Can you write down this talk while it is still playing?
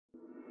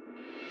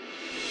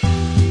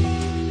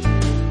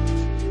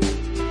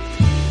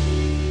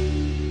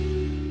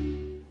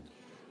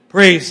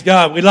Praise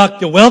God. We'd like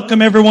to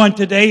welcome everyone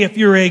today. If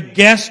you're a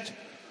guest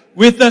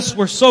with us,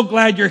 we're so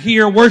glad you're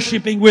here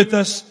worshiping with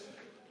us.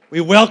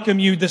 We welcome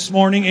you this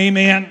morning.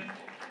 Amen.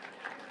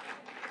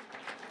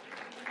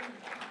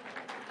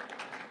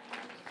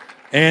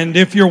 And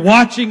if you're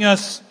watching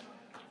us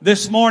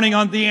this morning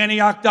on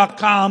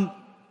theantioch.com,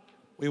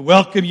 we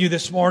welcome you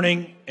this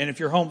morning. And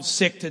if you're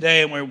homesick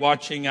today and we're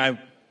watching,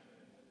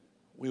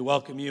 we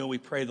welcome you and we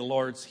pray the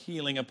Lord's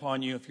healing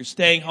upon you. If you're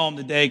staying home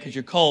today because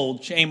you're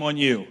cold, shame on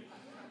you.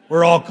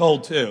 We're all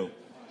cold too.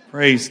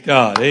 Praise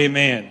God.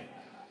 Amen.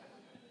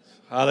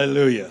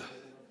 Hallelujah.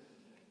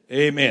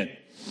 Amen.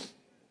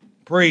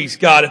 Praise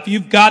God. If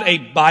you've got a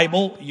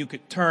Bible, you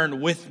could turn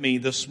with me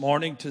this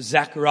morning to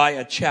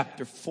Zechariah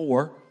chapter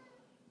 4,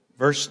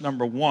 verse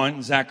number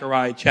 1.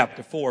 Zechariah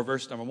chapter 4,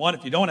 verse number 1.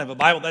 If you don't have a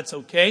Bible, that's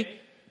okay.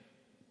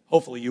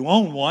 Hopefully you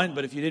own one,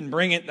 but if you didn't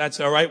bring it, that's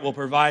all right. We'll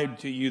provide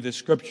to you the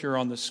scripture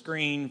on the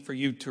screen for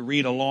you to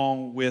read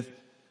along with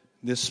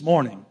this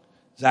morning.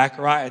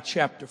 Zechariah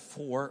chapter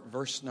 4,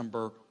 verse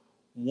number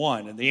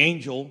 1. And the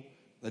angel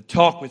that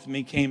talked with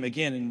me came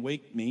again and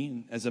waked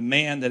me as a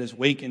man that is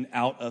wakened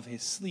out of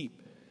his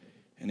sleep.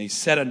 And he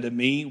said unto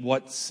me,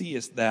 What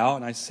seest thou?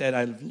 And I said,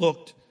 I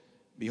looked,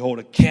 behold,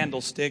 a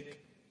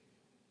candlestick,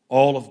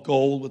 all of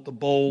gold, with the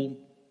bowl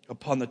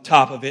upon the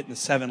top of it, and the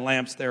 7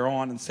 lamps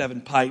thereon, and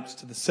 7 pipes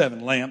to the 7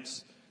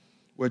 lamps,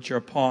 which are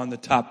upon the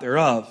top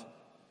thereof,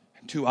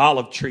 and 2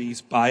 olive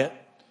trees by it,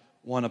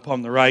 one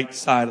upon the right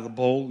side of the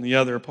bowl, and the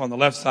other upon the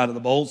left side of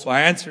the bowl. So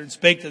I answered and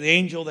spake to the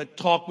angel that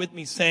talked with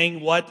me,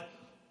 saying, What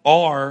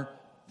are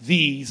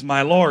these,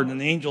 my Lord? And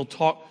the angel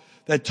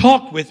that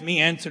talked with me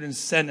answered and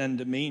said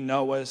unto me,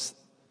 Knowest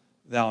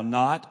thou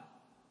not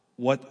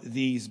what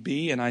these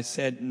be? And I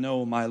said,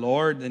 No, my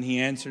Lord. Then he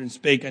answered and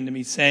spake unto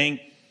me,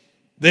 saying,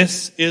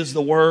 This is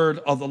the word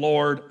of the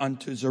Lord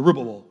unto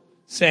Zerubbabel,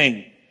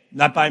 saying,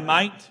 Not by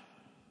might,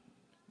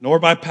 nor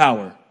by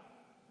power,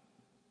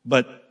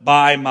 but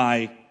by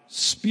my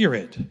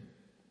Spirit,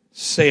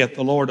 saith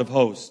the Lord of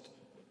hosts.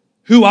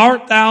 Who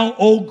art thou,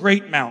 O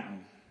great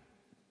mountain?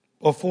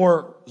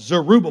 Before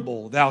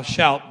Zerubbabel thou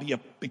shalt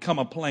become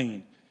a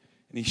plain,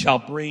 and he shall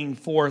bring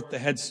forth the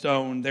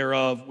headstone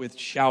thereof with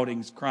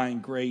shoutings, crying,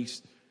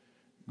 Grace,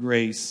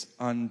 grace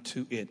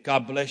unto it.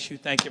 God bless you.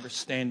 Thank you for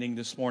standing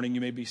this morning.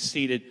 You may be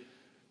seated.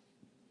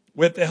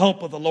 With the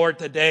help of the Lord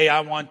today,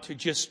 I want to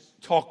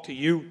just talk to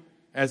you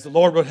as the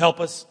Lord would help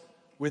us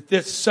with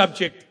this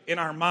subject in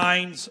our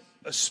minds,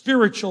 a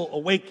spiritual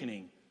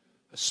awakening.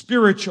 A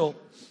spiritual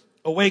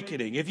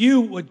awakening. If you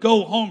would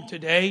go home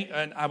today,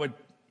 and I would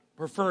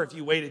prefer if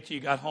you waited till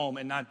you got home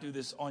and not do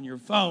this on your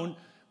phone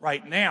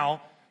right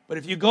now, but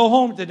if you go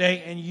home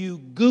today and you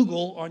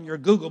Google on your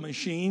Google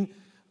machine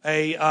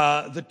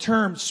the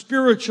term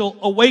spiritual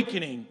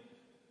awakening,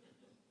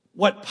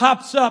 what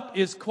pops up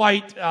is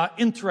quite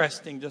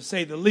interesting, to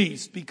say the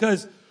least,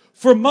 because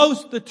for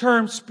most the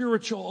term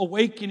spiritual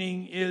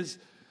awakening is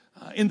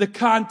in the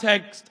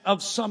context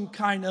of some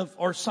kind of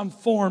or some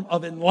form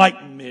of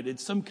enlightenment.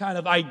 It's some kind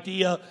of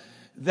idea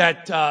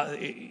that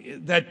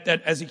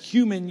as a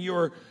human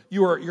your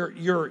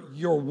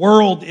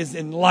world is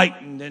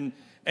enlightened, and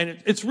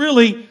it's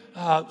really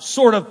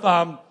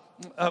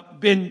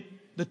been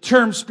the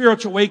term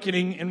spiritual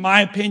awakening, in my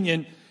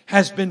opinion,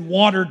 has been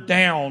watered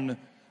down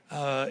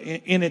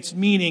in its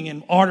meaning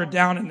and watered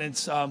down in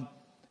its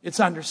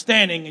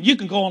understanding. And you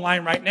can go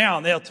online right now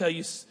and they'll tell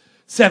you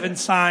 7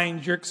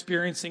 signs you're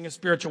experiencing a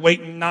spiritual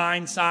awakening,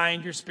 9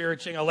 signs you're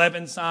experiencing,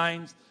 11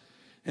 signs.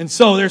 And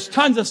so there's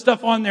tons of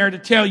stuff on there to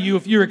tell you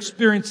if you're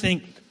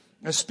experiencing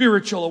a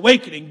spiritual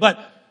awakening. But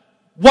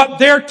what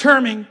they're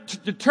determining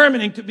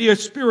to be a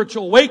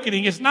spiritual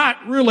awakening is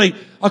not really,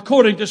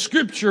 according to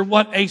Scripture,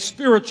 what a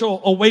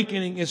spiritual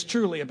awakening is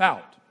truly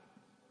about.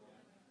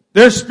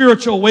 Their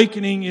spiritual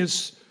awakening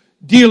is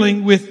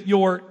dealing with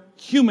your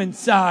human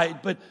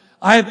side, but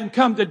I haven't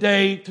come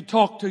today to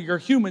talk to your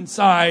human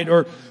side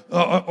or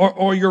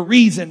your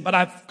reason, but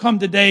I've come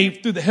today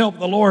through the help of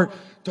the Lord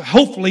to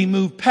hopefully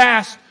move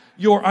past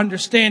your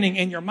understanding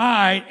in your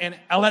mind, and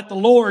I'll let the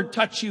Lord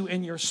touch you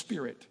in your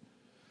spirit.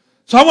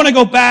 So I want to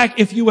go back,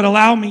 if you would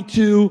allow me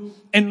to,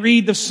 and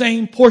read the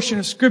same portion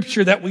of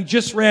Scripture that we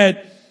just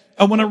read.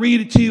 I want to read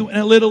it to you in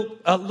a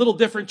little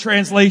different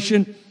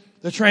translation,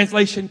 the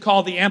translation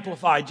called the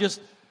Amplified.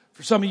 Just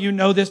for some of you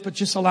know this, but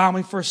just allow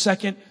me for a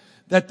second.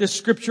 That this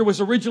scripture was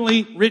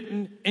originally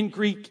written in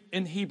Greek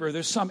and Hebrew.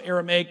 There's some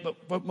Aramaic,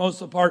 but most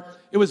of the part,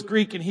 it was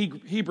Greek and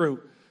Hebrew.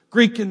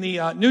 Greek in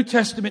the New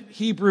Testament,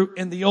 Hebrew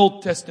in the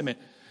Old Testament.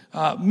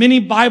 Many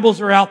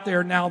Bibles are out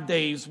there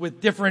nowadays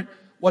with different,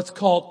 what's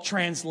called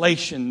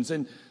translations.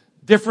 And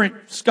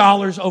different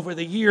scholars over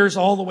the years,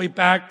 all the way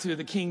back to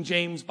the King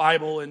James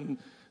Bible in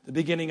the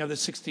beginning of the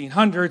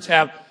 1600s,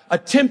 have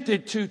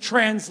attempted to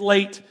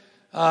translate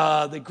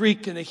the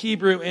Greek and the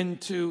Hebrew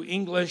into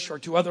English or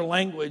to other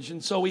language.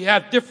 And so we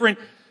have different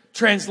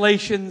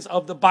translations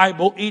of the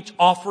Bible, each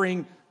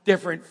offering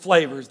different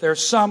flavors. There are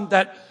some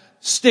that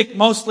stick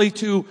mostly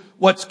to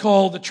what's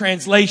called the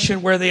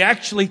translation, where they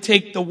actually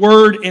take the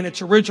word in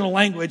its original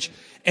language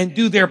and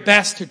do their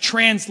best to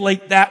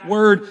translate that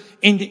word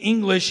into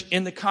English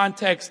in the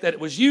context that it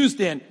was used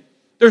in.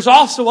 There's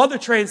also other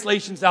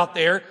translations out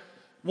there,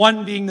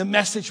 one being the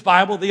Message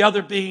Bible, the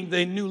other being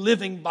the New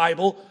Living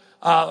Bible.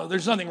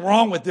 There's nothing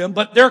wrong with them,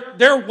 but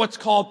they're what's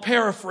called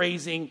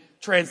paraphrasing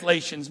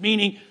translations,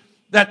 meaning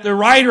that the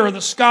writer or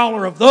the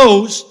scholar of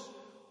those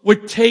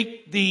would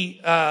take the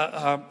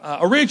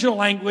original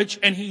language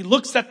and he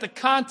looks at the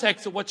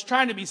context of what's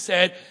trying to be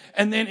said,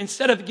 and then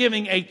instead of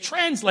giving a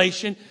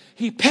translation,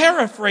 he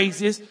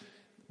paraphrases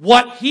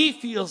what he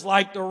feels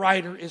like the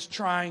writer is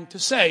trying to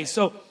say.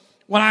 So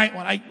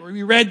when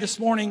we read this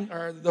morning,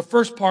 or the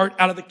first part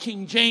out of the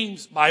King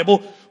James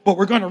Bible, but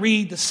we're going to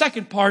read the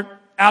second part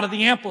out of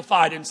the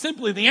Amplified. And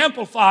simply the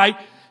Amplified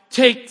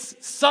takes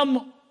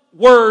some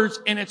words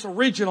in its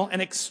original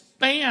and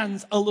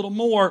expands a little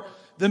more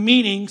the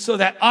meaning so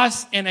that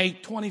us in a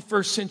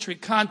 21st century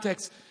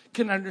context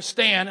can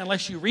understand,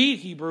 unless you read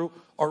Hebrew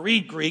or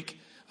read Greek,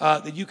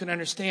 that you can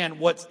understand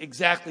what's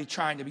exactly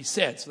trying to be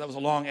said. So that was a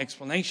long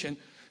explanation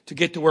to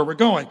get to where we're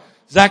going.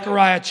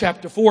 Zechariah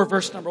chapter 4,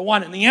 verse number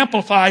 1. And the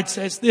Amplified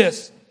says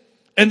this: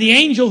 "And the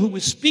angel who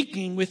was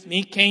speaking with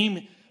me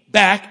came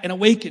back and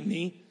awakened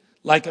me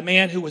like a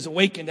man who was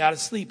awakened out of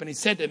sleep. And he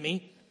said to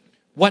me,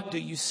 'What do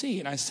you see?'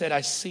 And I said,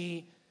 'I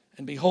see,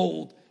 and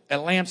behold, a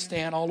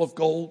lampstand all of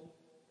gold,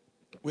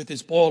 with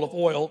his bowl of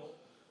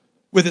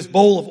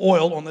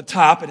oil on the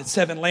top, and its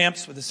 7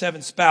 lamps with the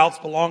 7 spouts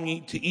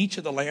belonging to each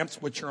of the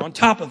lamps which are on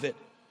top of it.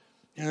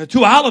 And the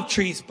 2 olive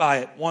trees by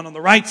it, one on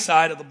the right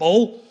side of the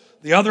bowl,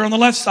 the other on the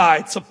left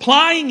side,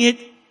 supplying it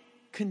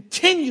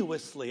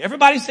continuously.'"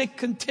 Everybody say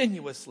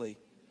continuously.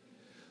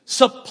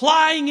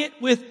 "Supplying it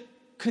with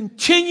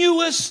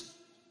continuous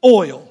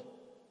oil."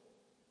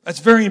 That's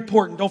very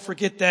important. Don't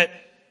forget that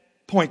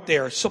point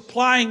there.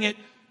 Supplying it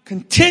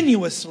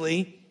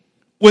continuously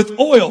with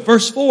oil.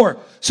 Verse 4.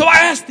 "So I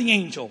asked the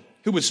angel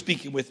who was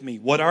speaking with me,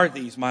 'What are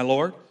these, my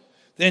Lord?'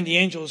 Then the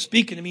angel who was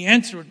speaking to me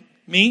answered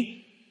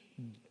me,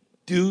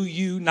 'Do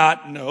you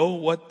not know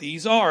what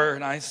these are?'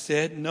 And I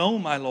said, 'No,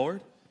 my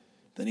Lord.'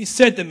 Then he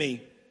said to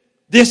me,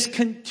 'This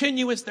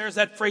continuous,'" there's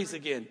that phrase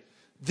again,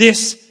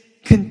 "'this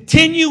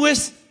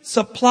continuous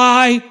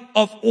supply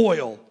of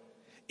oil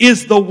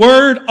is the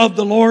word of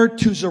the Lord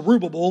to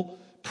Zerubbabel,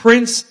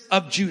 prince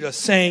of Judah,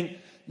 saying,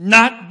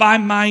 not by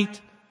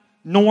might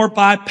nor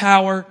by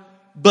power,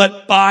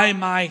 but by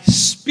my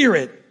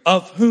Spirit,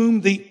 of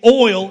whom the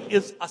oil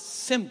is a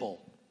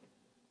symbol,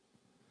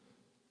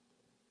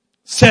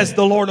 says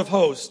the Lord of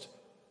hosts.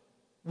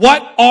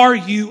 What are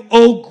you,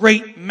 O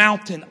great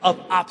mountain of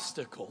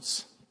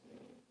obstacles?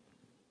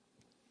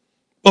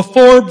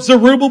 Before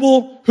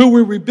Zerubbabel, who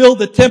will rebuild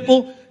the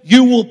temple,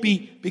 you will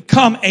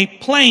become a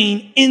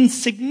plain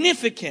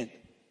insignificant.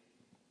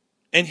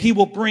 And he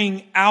will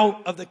bring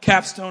out of the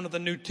capstone of the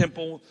new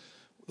temple,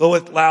 though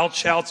with loud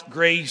shouts,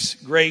 grace,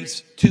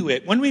 grace to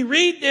it." When we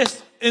read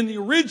this in the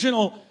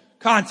original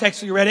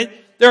context, we read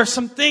it, there are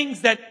some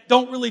things that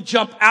don't really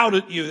jump out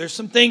at you. There's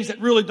some things that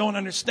really don't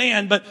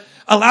understand. But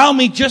allow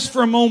me just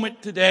for a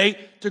moment today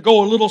to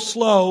go a little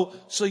slow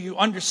so you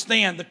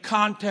understand the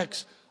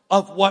context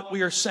of what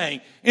we are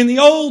saying. In the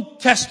Old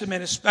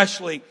Testament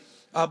especially,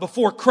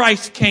 before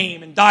Christ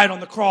came and died on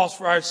the cross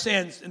for our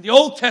sins, in the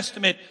Old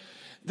Testament,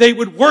 they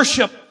would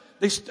worship,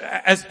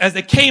 as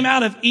they came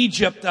out of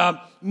Egypt.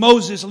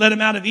 Moses led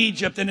them out of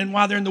Egypt, and then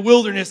while they're in the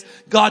wilderness,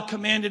 God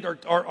commanded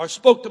or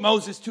spoke to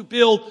Moses to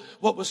build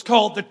what was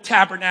called the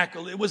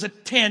tabernacle. It was a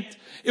tent.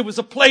 It was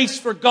a place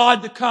for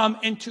God to come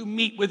and to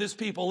meet with His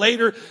people.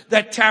 Later,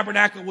 that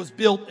tabernacle was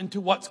built into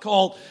what's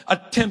called a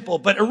temple.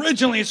 But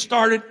originally it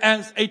started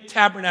as a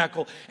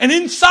tabernacle. And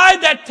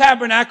inside that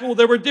tabernacle,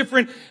 there were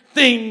different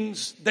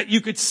things that you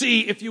could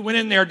see if you went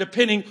in there,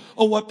 depending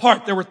on what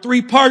part. There were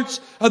 3 parts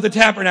of the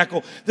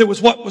tabernacle. There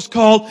was what was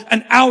called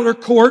an outer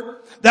court.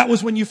 That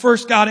was when you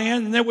first got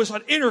in. And there was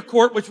an inner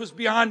court, which was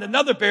behind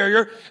another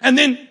barrier. And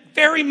then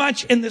very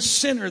much in the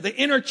center, the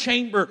inner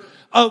chamber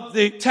of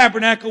the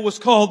tabernacle was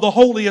called the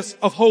holiest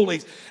of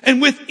holies.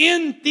 And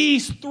within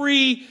these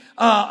 3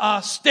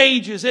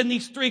 stages, in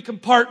these 3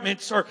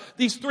 compartments, or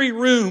these 3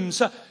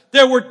 rooms,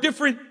 there were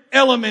different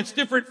elements,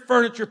 different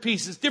furniture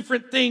pieces,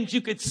 different things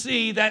you could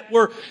see that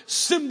were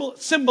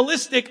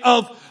symbolistic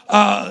of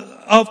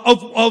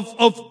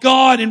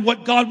God and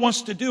what God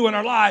wants to do in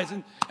our lives.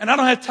 And I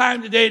don't have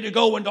time today to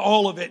go into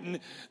all of it. And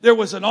there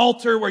was an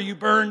altar where you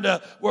burned,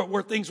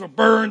 where things were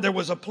burned. There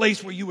was a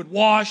place where you would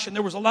wash, and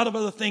there was a lot of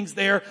other things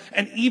there.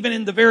 And even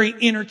in the very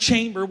inner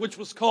chamber, which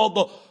was called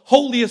the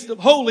holiest of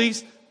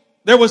holies,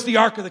 there was the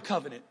Ark of the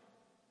Covenant.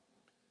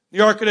 The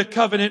Ark of the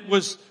Covenant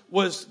was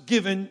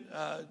given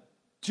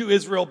to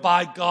Israel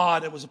by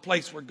God. It was a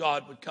place where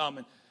God would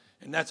come,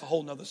 and that's a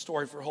whole nother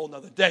story for a whole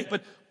nother day.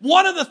 But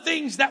one of the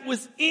things that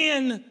was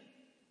in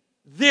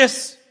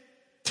this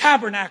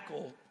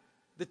tabernacle,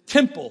 the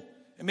temple,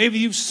 and maybe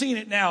you've seen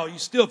it now,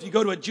 if you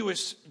go to a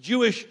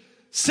Jewish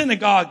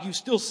synagogue, you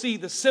still see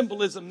the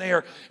symbolism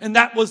there, and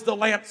that was the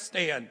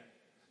lampstand.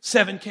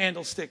 7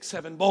 candlesticks,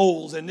 7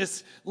 bowls. And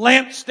this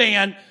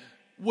lampstand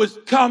was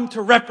come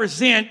to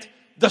represent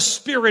the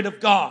Spirit of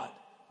God.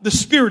 The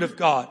Spirit of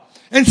God.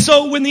 And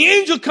so when the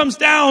angel comes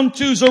down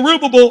to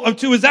Zerubbabel, or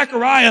to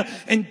Zechariah,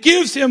 and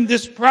gives him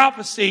this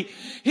prophecy,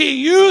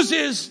 he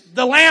uses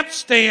the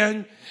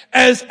lampstand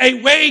as a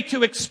way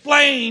to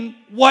explain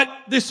what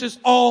this is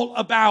all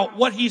about,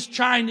 what he's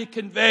trying to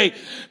convey.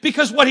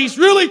 Because what he's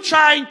really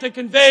trying to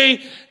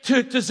convey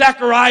to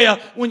Zechariah,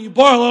 when you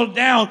boil it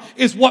down,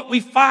 is what we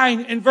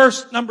find in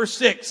verse number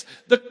 6.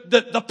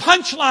 The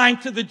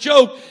punchline to the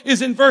joke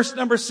is in verse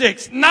number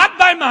 6. Not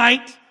by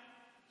might,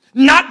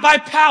 not by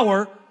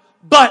power,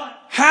 but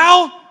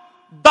how?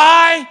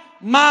 By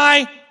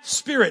my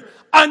Spirit.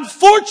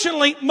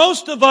 Unfortunately,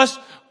 most of us,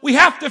 we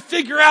have to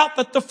figure out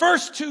that the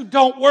first 2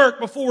 don't work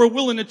before we're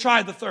willing to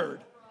try the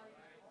third.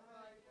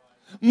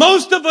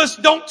 Most of us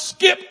don't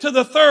skip to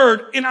the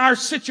third in our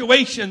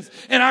situations,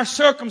 in our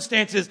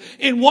circumstances,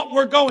 in what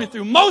we're going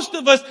through. Most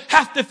of us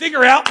have to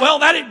figure out, well,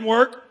 that didn't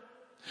work.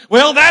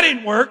 Well, that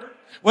didn't work.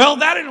 Well,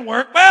 that didn't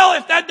work. Well,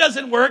 if that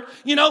doesn't work,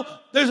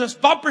 there's a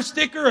bumper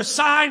sticker, a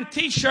sign, a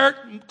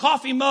t-shirt,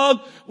 coffee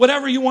mug,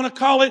 whatever you want to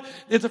call it.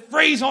 There's a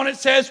phrase on it that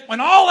says, when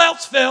all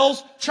else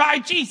fails, try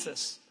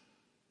Jesus.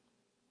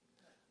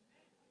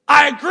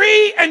 I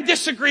agree and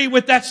disagree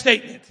with that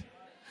statement.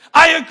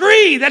 I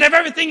agree that if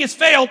everything has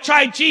failed,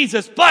 try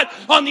Jesus. But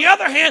on the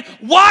other hand,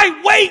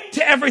 why wait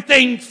till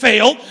everything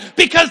failed?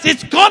 Because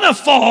it's gonna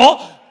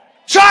fall.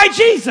 Try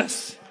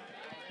Jesus.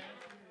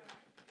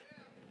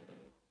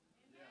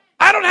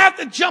 I don't have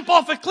to jump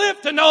off a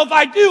cliff to know if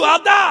I do,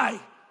 I'll die.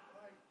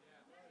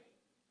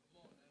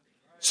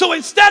 So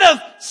instead of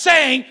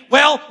saying,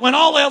 well, when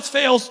all else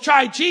fails,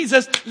 try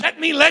Jesus,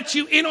 let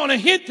you in on a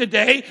hint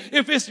today.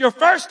 If it's your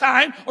first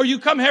time or you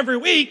come every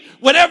week,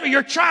 whatever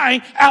you're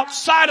trying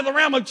outside of the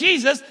realm of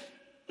Jesus,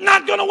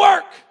 not going to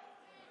work.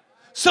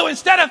 So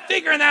instead of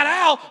figuring that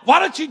out, why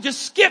don't you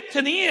just skip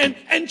to the end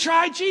and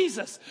try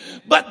Jesus?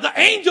 But the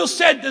angel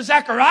said to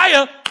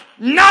Zechariah,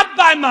 not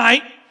by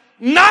might,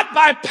 not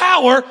by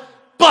power,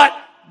 but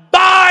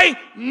by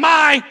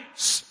my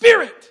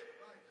Spirit.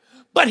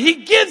 But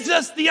he gives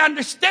us the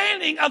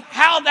understanding of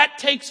how that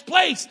takes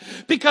place,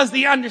 because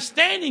the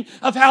understanding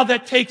of how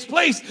that takes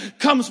place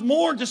comes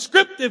more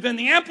descriptive in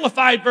the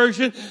Amplified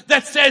Version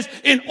that says,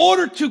 in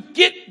order to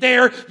get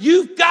there,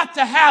 you've got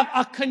to have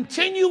a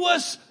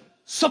continuous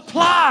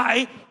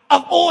supply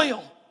of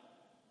oil.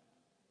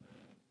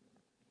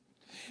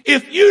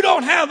 If you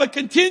don't have a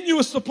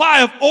continuous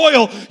supply of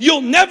oil,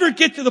 you'll never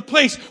get to the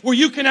place where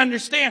you can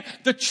understand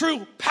the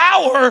true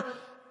power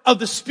of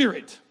the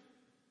Spirit.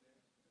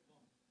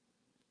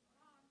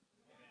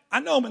 I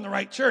know I'm in the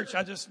right church.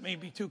 I just may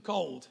be too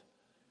cold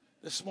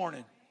this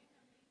morning.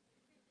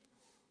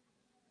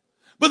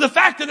 But the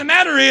fact of the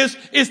matter is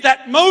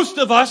that most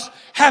of us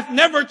have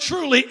never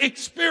truly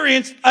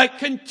experienced a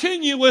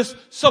continuous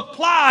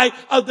supply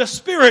of the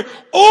Spirit.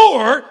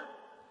 Or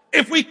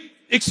if we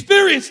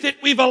experienced it,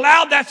 we've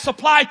allowed that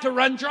supply to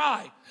run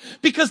dry.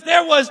 Because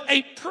there was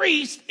a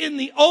priest in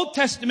the Old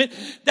Testament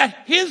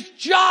that his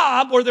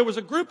job, or there was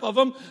a group of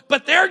them,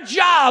 but their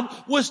job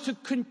was to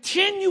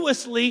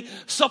continuously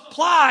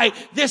supply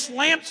this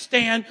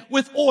lampstand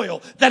with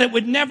oil, that it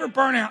would never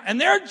burn out. And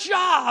their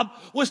job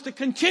was to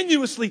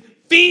continuously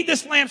feed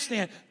this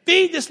lampstand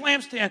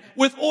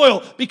with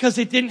oil, because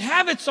it didn't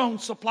have its own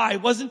supply.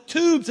 It wasn't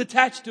tubes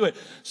attached to it.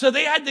 So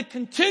they had to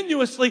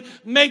continuously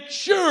make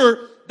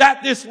sure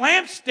that this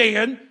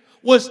lampstand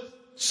was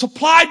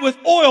supplied with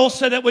oil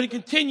so that it would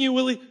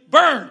continually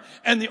burn.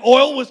 And the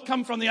oil was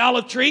come from the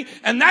olive tree.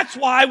 And that's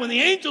why when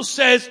the angel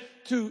says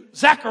to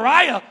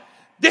Zechariah,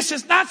 this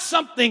is not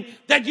something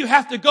that you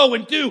have to go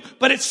and do,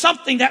 but it's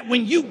something that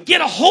when you get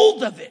a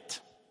hold of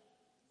it,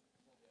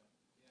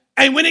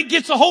 and when it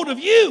gets a hold of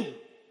you,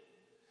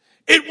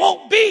 it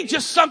won't be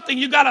just something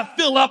you got to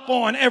fill up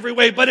on every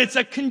way, but it's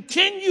a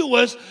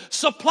continuous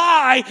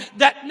supply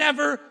that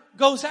never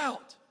goes out.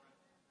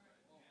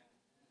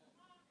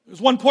 There's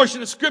one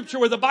portion of Scripture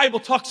where the Bible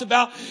talks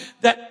about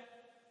that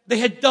they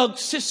had dug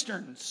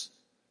cisterns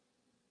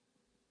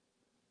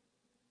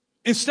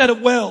instead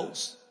of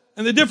wells.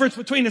 And the difference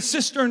between a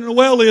cistern and a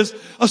well is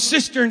a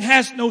cistern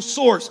has no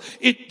source.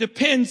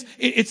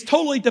 It's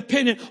totally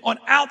dependent on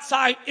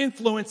outside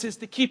influences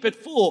to keep it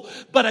full.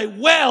 But a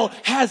well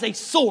has a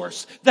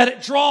source that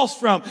it draws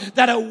from,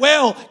 that a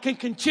well can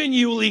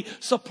continually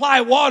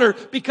supply water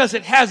because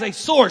it has a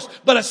source.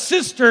 But a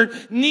cistern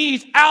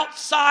needs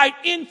outside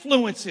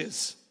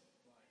influences.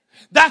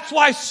 That's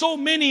why so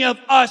many of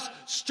us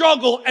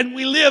struggle and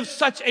we live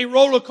such a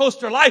roller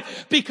coaster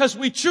life, because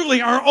we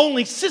truly are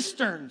only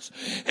cisterns.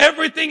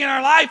 Everything in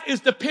our life is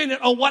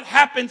dependent on what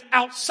happens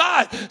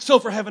outside. So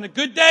if we're having a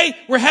good day,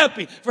 we're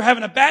happy. If we're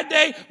having a bad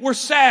day, we're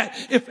sad.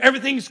 If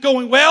everything's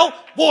going well,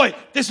 boy,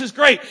 this is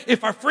great.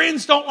 If our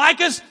friends don't like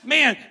us,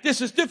 man,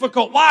 this is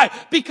difficult. Why?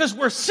 Because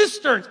we're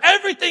cisterns.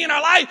 Everything in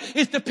our life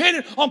is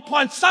dependent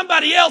upon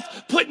somebody else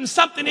putting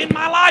something in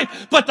my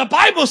life. But the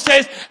Bible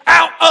says,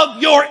 out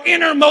of your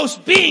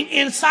innermost being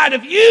inside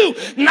of you,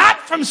 not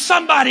from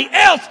somebody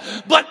else.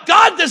 But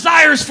God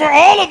desires for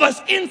all of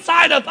us,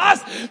 inside of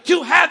us,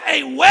 to have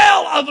a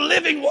well of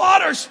living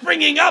water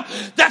springing up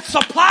that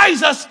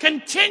supplies us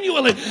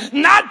continually.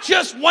 Not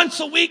just once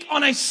a week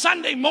on a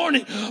Sunday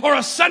morning or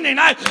a Sunday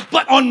night,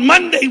 but on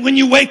Monday when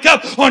you wake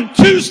up, on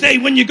Tuesday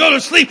when you go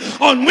to sleep,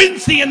 on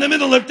Wednesday in the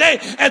middle of the day,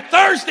 and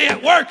Thursday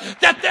at work,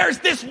 that there's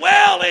this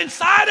well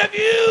inside of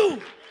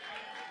you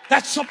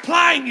that's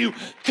supplying you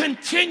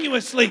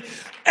continuously.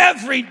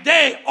 Every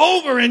day,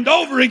 over and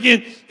over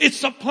again, it's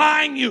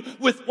supplying you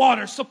with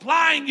water,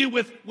 supplying you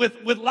with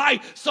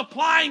life,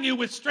 supplying you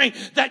with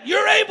strength, that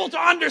you're able to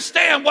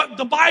understand what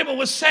the Bible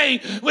was saying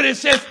when it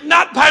says,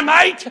 not by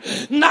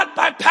might, not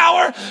by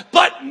power,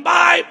 but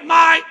by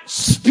my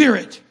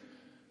Spirit.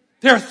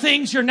 There are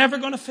things you're never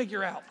going to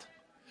figure out.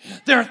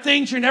 There are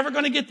things you're never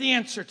going to get the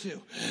answer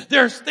to.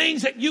 There's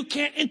things that you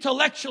can't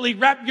intellectually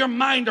wrap your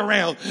mind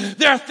around.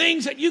 There are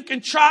things that you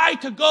can try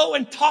to go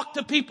and talk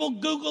to people,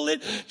 Google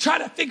it, try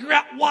to figure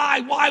out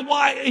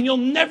why, and you'll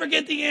never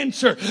get the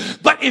answer.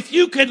 But if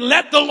you could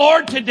let the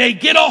Lord today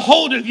get a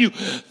hold of you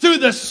through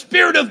the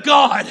Spirit of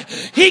God,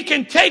 He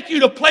can take you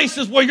to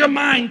places where your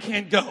mind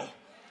can't go.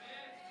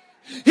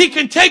 He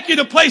can take you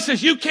to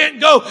places you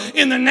can't go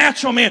in the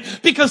natural man.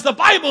 Because the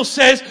Bible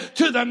says,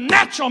 to the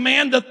natural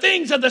man, the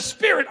things of the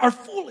Spirit are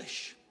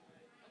foolish.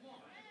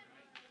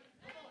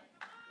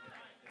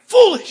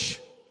 Foolish.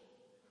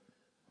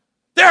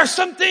 There are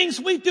some things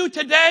we do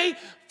today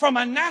from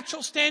a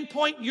natural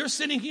standpoint. You're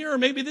sitting here, or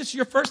maybe this is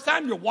your first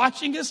time, you're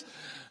watching us.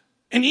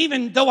 And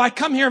even though I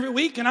come here every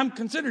week and I'm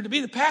considered to be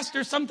the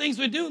pastor, some things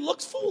we do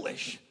looks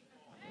foolish.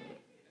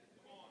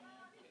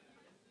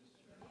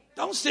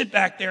 Don't sit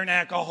back there and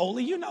act all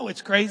holy. You know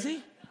it's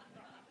crazy.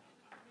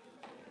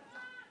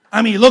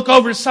 I mean, you look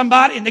over to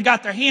somebody and they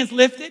got their hands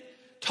lifted,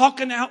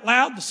 talking out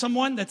loud to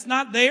someone that's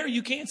not there,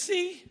 you can't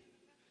see.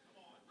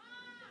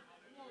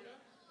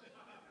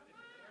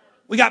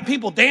 We got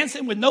people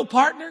dancing with no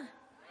partner.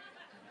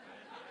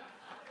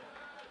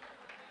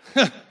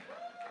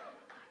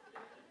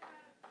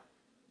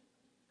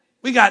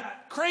 We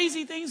got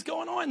crazy things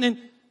going on. And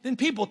then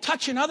people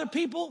touching other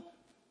people.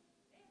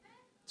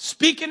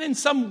 Speaking in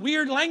some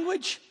weird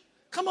language.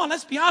 Come on,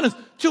 let's be honest.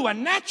 To a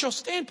natural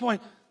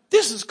standpoint,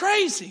 this is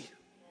crazy.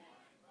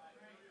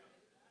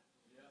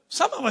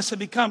 Some of us have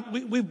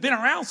become, we've been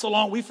around so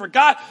long, we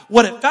forgot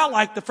what it felt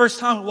like the first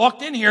time we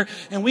walked in here.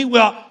 And we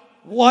went,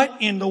 what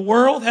in the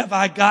world have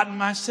I gotten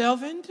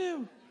myself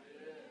into?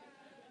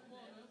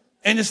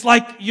 And it's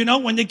like,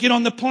 when they get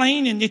on the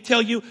plane and they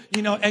tell you,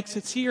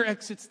 exits here,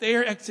 exits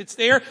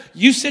there.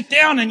 You sit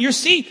down in your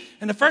seat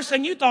and the first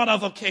thing you thought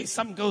of, okay,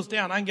 something goes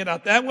down. I can get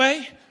out that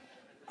way.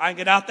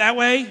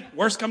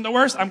 Worst come to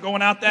worst, I'm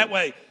going out that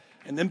way.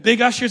 And then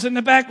big ushers in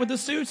the back with the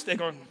suits, they're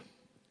going,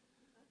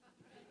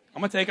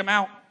 I'm going to take them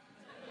out.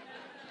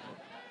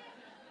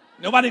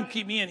 Nobody can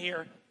keep me in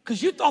here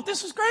because you thought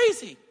this was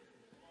crazy.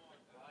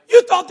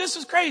 You thought this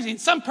was crazy.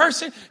 And some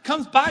person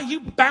comes by you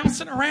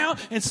bouncing around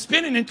and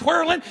spinning and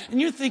twirling.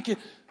 And you're thinking,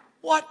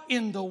 what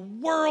in the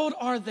world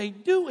are they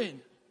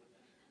doing?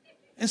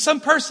 And some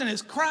person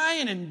is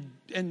crying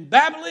and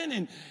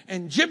babbling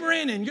and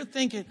gibbering. And you're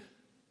thinking,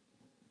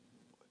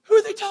 who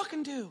are they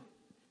talking to?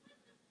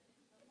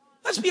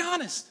 Let's be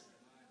honest.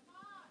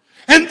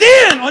 And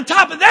then on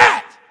top of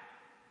that,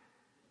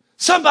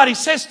 somebody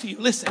says to you,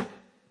 listen,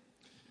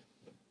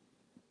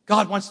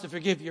 God wants to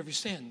forgive you of your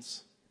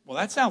sins. Well,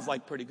 that sounds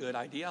like a pretty good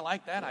idea. I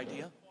like that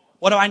idea.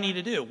 What do I need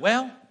to do?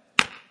 Well,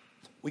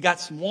 we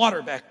got some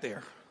water back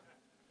there.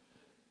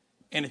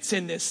 And it's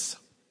in this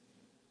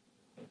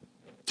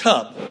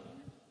tub.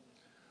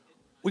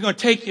 We're going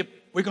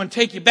to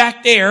take you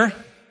back there,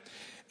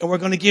 and we're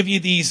going to give you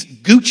these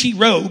Gucci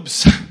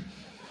robes.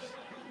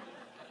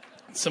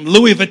 Some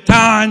Louis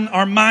Vuitton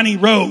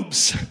Armani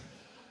robes.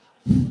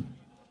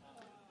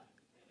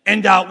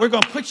 And we're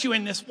going to put you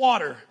in this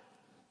water.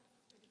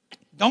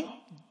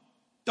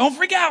 Don't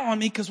freak out on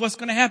me, because what's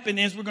going to happen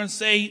is we're going to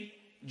say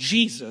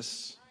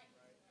Jesus.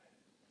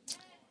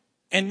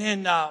 And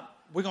then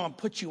we're going to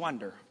put you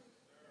under.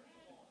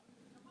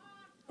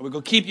 And we're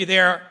going to keep you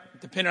there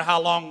depending on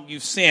how long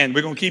you've sinned.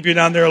 We're going to keep you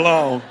down there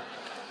long.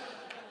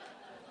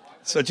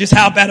 So just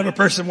how bad of a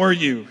person were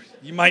you?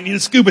 You might need a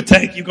scuba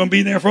tank. You're going to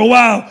be there for a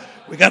while.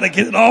 We got to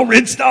get it all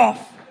rinsed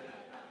off.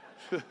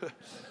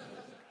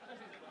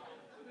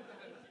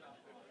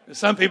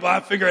 Some people,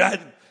 I figured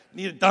I'd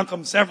need to dunk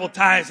them several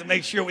times to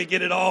make sure we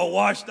get it all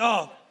washed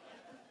off.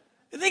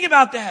 And think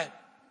about that.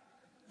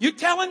 You're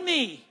telling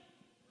me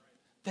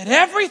that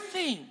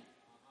everything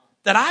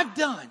that I've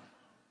done,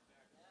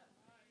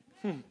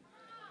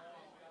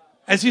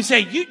 as you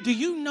say, do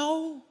you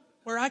know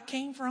where I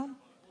came from?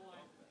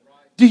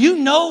 Do you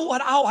know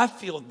I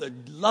feel the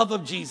love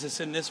of Jesus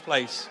in this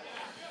place?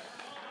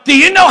 Do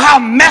you know how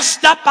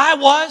messed up I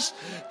was?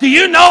 Do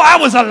you know I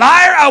was a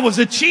liar? I was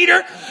a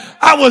cheater.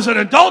 I was an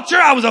adulterer.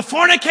 I was a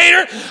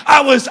fornicator. I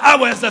was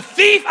a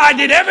thief. I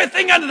did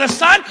everything under the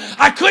sun.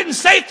 I couldn't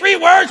say 3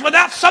 words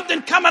without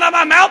something coming out of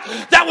my mouth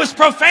that was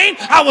profane.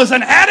 I was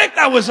an addict.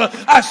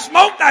 I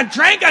smoked. I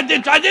drank. I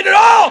did it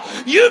all.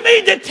 You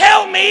mean to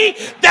tell me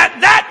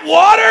that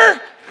water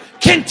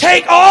can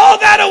take all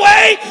that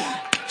away?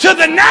 To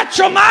the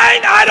natural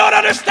mind, I don't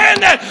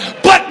understand that.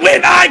 But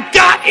when I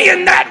got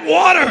in that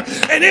water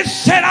and it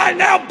said, I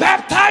now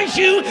baptize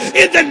you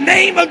in the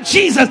name of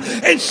Jesus,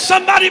 and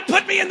somebody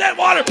put me in that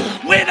water,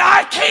 when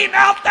I came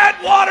out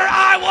that water,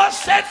 I was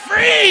set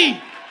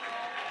free.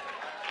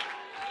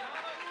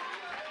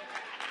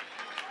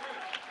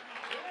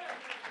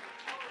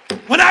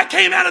 When I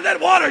came out of that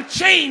water,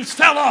 chains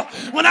fell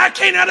off. When I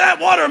came out of that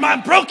water, my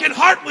broken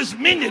heart was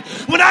mended.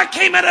 When I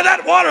came out of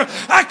that water,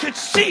 I could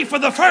see for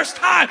the first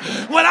time.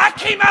 When I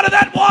came out of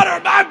that water,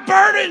 my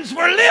burdens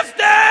were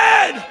lifted.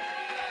 I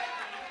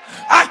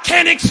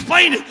can't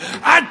explain it.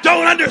 I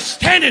don't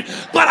understand it.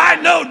 But I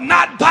know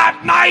not by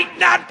might,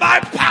 not by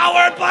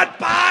power, but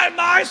by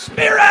my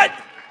Spirit.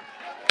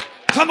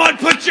 Come on,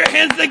 put your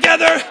hands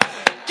together.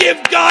 Give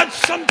God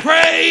some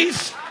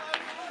praise.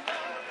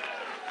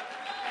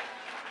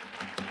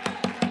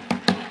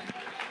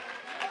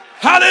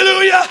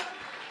 Hallelujah!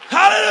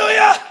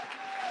 Hallelujah!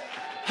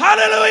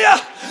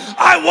 Hallelujah!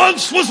 I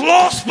once was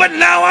lost, but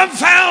now I'm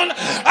found.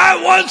 I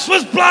once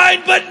was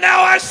blind, but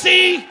now I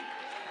see.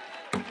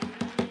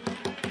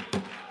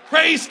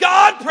 Praise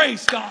God,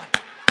 praise God.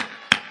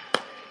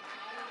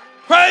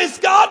 Praise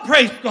God,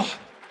 praise God.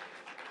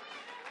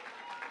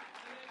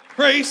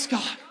 Praise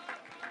God.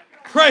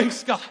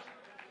 Praise God.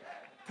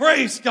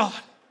 Praise God.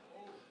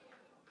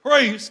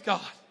 Praise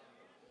God.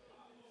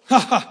 Ha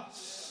ha.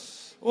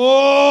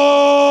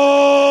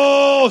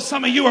 Oh,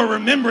 some of you are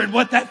remembering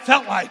what that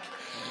felt like.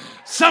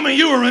 Some of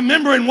you are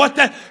remembering what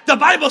the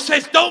Bible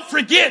says, don't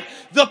forget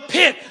the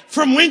pit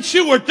from whence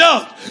you were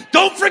dug.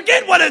 Don't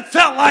forget what it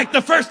felt like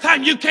the first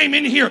time you came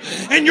in here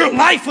and your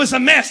life was a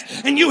mess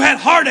and you had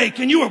heartache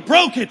and you were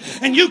broken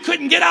and you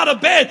couldn't get out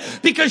of bed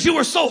because you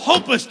were so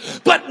hopeless.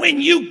 But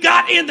when you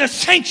got in the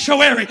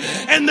sanctuary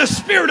and the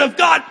Spirit of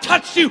God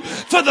touched you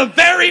for the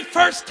very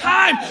first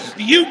time,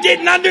 you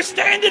didn't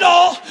understand it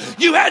all.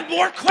 You had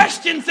more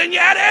questions than you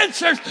had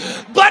answers,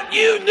 but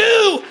you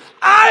knew,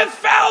 I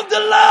found the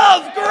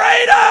love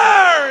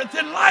greater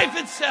than life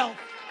itself.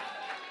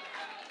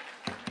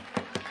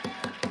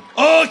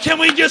 Oh, can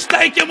we just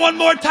thank Him one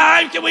more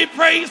time? Can we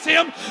praise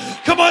Him?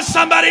 Come on,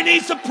 somebody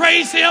needs to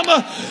praise Him.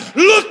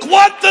 Look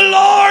what the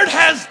Lord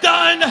has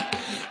done.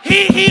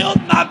 He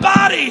healed my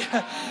body.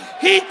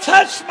 He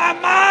touched my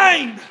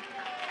mind.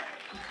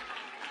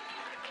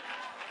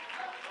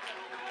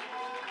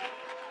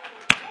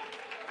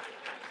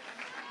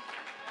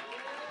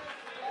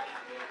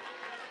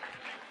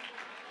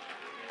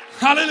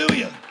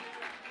 Hallelujah.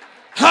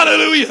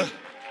 Hallelujah.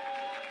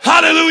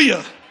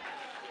 Hallelujah.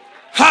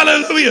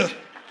 Hallelujah.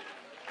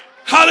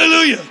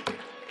 Hallelujah.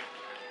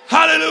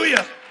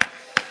 Hallelujah.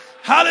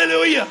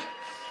 Hallelujah.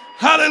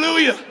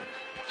 Hallelujah.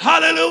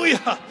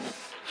 Hallelujah.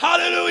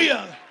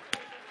 Hallelujah.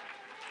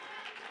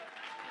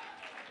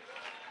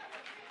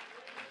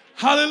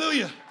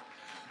 Hallelujah.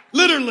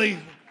 Literally,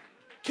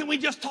 can we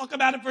just talk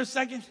about it for a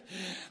second?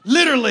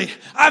 Literally,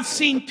 I've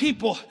seen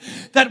people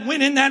that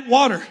went in that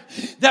water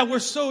that were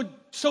so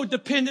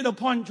dependent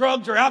upon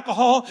drugs or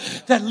alcohol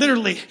that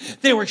literally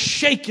they were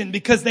shaken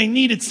because they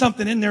needed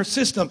something in their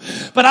system.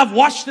 But I've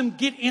watched them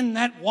get in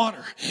that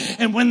water.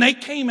 And when they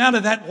came out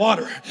of that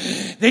water,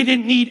 they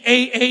didn't need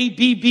AA,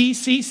 BB,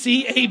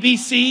 CC,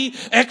 ABC,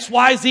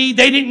 XYZ.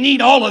 They didn't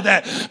need all of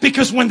that.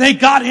 Because when they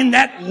got in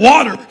that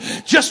water,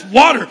 just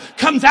water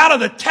comes out of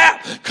the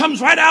tap,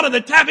 comes right out of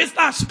the tap. It's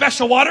not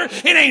special water.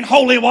 It ain't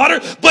holy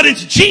water, but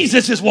it's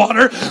Jesus'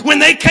 water. When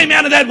they came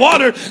out of that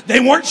water,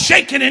 they weren't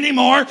shaken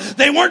anymore.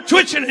 They weren't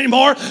twitching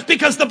anymore,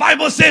 because the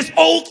Bible says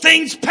old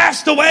things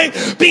passed away.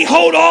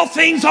 Behold, all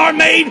things are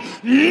made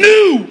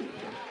new.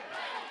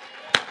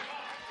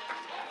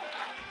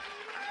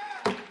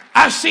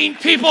 I've seen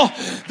people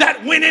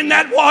that went in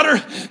that water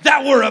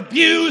that were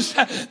abused,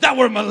 that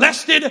were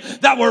molested,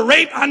 that were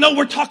raped. I know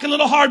we're talking a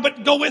little hard,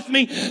 but go with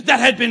me. That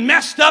had been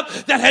messed up,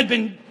 that had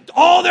been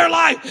all their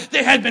life,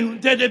 they had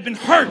been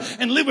hurt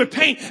and lived with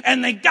pain,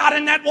 and they got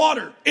in that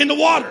water, in the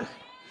water.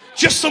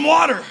 Just some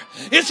water.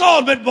 It's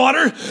all but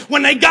water.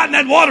 When they got in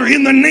that water,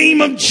 in the name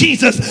of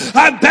Jesus,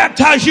 I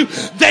baptize you.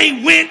 They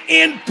went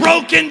in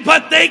broken,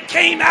 but they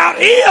came out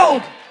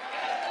healed.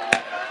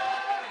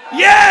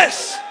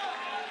 Yes.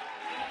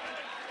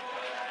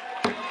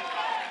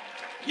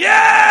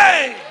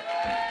 Yay.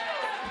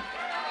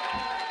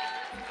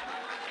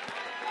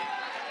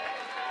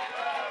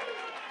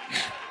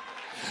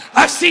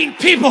 I've seen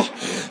people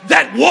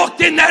that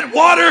walked in that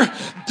water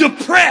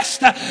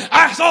depressed.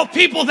 I saw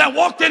people that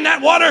walked in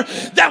that water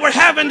that were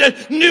having to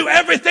do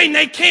everything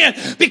they can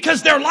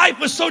because their life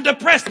was so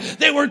depressed.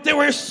 They were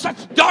in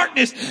such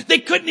darkness. They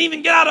couldn't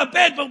even get out of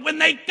bed. But when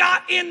they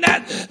got in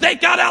that, they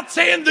got out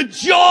saying, the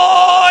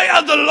joy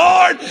of the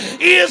Lord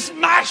is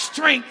my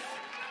strength.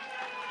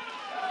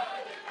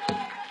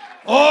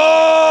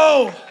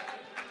 Oh,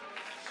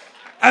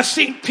 I've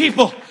seen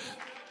people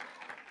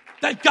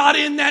that got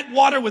in that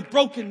water with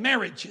broken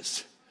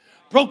marriages,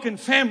 broken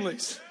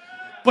families.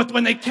 But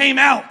when they came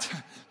out,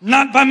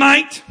 not by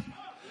might,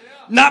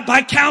 not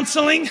by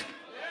counseling,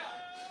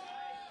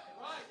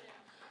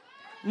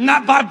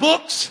 not by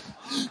books,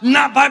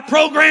 not by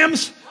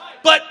programs,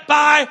 but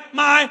by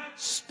my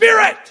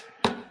Spirit,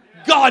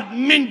 God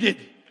mended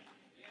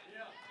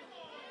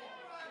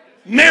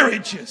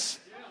marriages,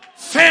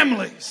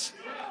 families,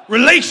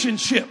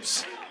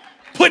 relationships,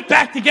 put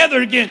back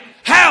together again.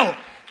 How?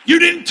 You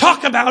didn't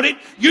talk about it.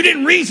 You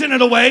didn't reason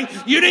it away.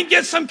 You didn't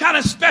get some kind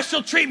of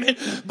special treatment,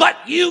 but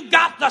you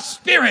got the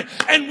Spirit.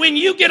 And when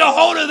you get a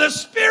hold of the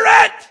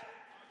Spirit,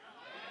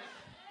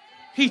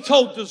 he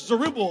told the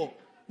Zerubbabel,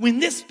 when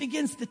this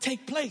begins to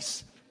take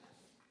place,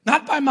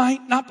 not by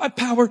might, not by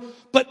power,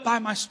 but by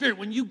my Spirit.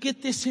 When you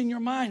get this in your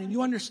mind and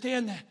you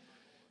understand that,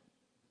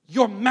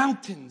 your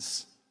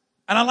mountains,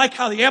 and I like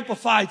how the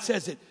Amplified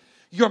says it,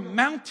 your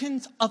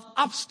mountains of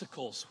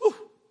obstacles. Whew,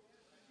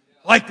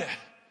 I like that.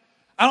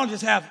 I don't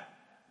just have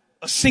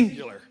a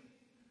singular.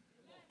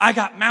 I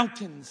got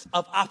mountains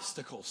of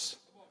obstacles.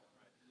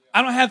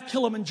 I don't have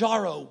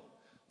Kilimanjaro,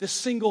 this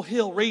single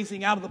hill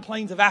raising out of the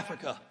plains of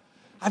Africa.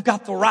 I've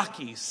got the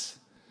Rockies.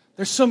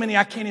 There's so many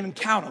I can't even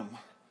count them.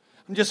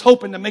 I'm just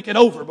hoping to make it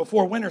over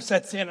before winter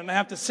sets in and I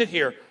have to sit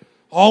here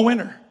all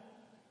winter.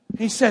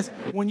 He says,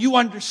 when you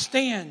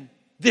understand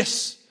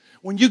this,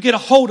 when you get a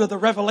hold of the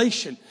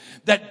revelation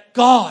that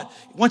God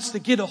wants to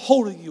get a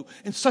hold of you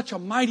in such a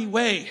mighty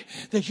way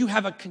that you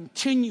have a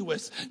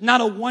continuous,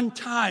 not a one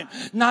time,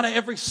 not a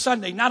every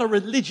Sunday, not a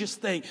religious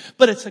thing,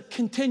 but it's a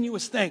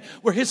continuous thing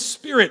where His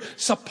Spirit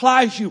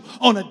supplies you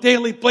on a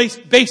daily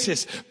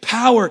basis,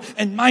 power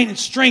and might and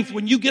strength.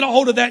 When you get a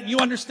hold of that, you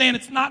understand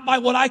it's not by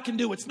what I can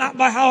do. It's not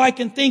by how I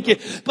can think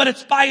it, but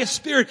it's by His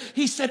Spirit.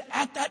 He said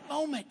at that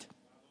moment,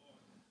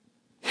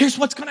 here's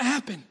what's going to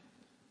happen.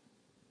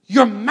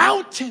 Your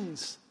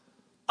mountains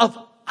of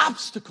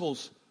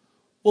obstacles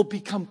will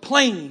become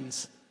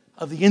plains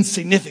of the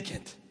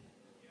insignificant.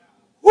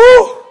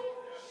 Woo!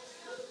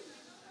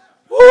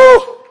 Woo!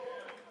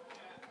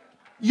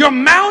 Your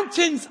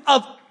mountains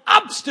of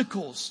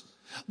obstacles,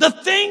 the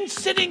things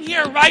sitting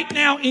here right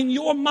now in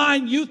your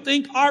mind you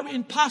think are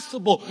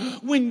impossible.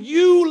 When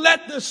you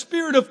let the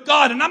Spirit of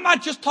God, and I'm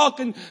not just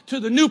talking to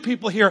the new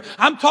people here,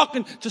 I'm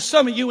talking to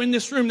some of you in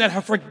this room that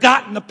have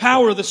forgotten the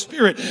power of the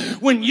Spirit.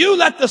 When you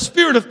let the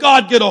Spirit of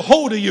God get a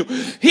hold of you,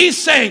 He's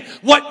saying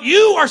what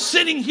you are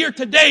sitting here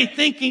today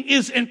thinking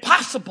is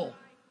impossible.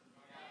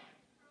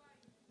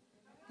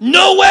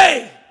 No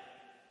way.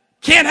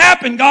 Can't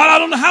happen, God. I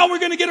don't know how we're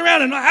going to get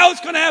around it. I don't know how it's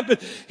going to happen.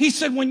 He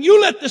said, when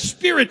you let the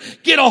Spirit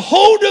get a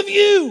hold of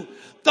you,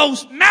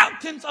 those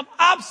mountains of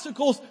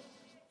obstacles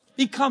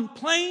become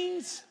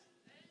plains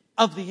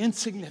of the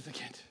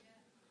insignificant.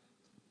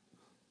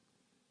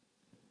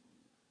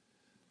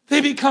 They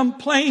become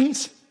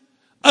plains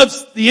of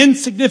the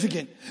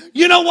insignificant.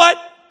 You know what?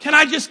 Can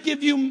I just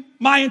give you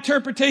my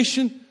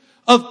interpretation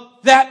of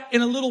that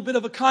in a little bit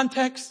of a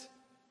context?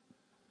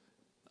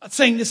 I'm not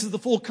saying this is the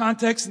full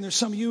context, and there's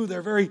some of you that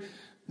are very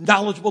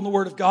knowledgeable in the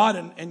Word of God,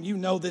 and you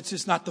know this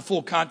is not the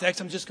full context.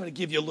 I'm just going to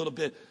give you a little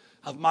bit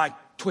of my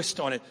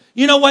twist on it.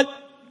 You know what?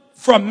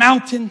 For a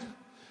mountain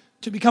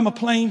to become a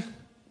plain,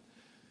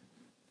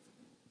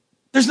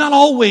 there's not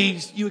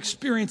always you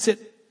experience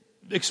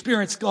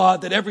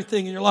God, that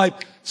everything in your life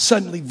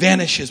suddenly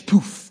vanishes,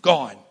 poof,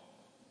 gone.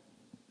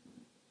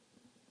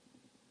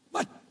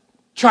 I'm not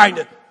trying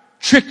to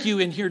trick you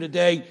in here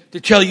today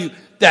to tell you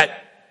that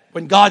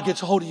when God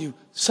gets a hold of you,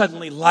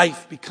 suddenly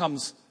life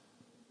becomes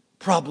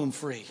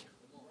problem-free.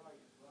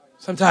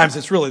 Sometimes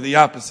it's really the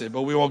opposite,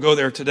 but we won't go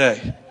there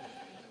today.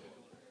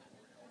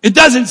 It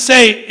doesn't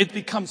say it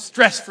becomes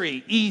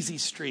stress-free, easy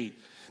street.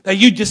 That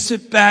you just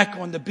sit back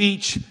on the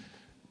beach,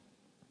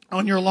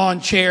 on your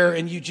lawn chair,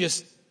 and you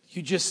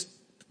just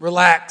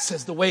relax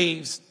as the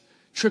waves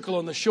trickle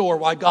on the shore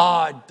while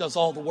God does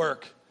all the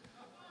work.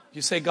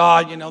 You say,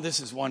 God, this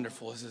is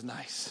wonderful. This is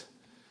nice.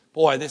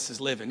 Boy, this is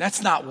living.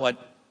 That's not what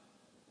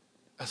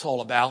that's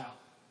all about.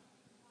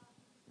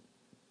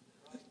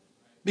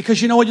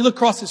 Because you know what, you look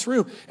across this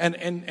room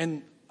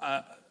and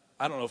I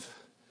don't know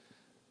if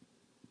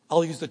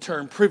I'll use the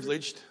term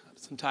privileged.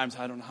 Sometimes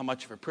I don't know how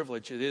much of a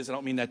privilege it is. I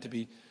don't mean that to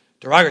be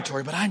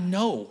derogatory, but I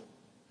know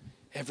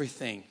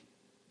everything.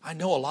 I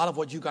know a lot of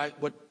what you guys,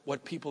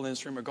 what people in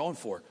this room are going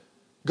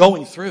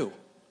through.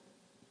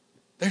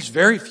 There's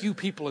very few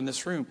people in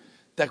this room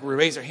that will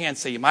raise their hand and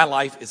say, my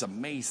life is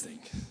amazing.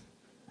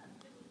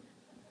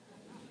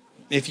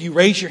 If you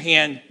raise your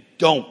hand,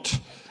 don't.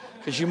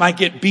 Because you might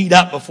get beat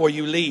up before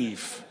you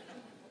leave.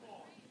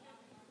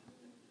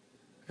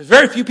 There's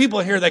very few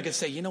people here that can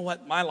say, you know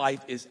what, my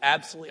life is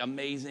absolutely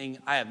amazing.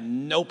 I have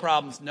no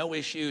problems, no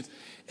issues.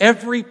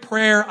 Every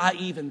prayer I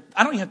don't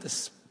even have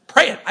to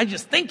pray it. I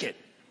just think it.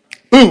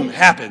 Boom,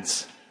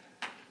 happens.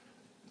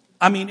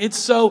 I mean, it's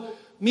so,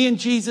 me and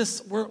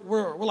Jesus,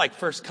 we're like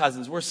first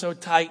cousins. We're so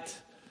tight.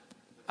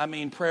 I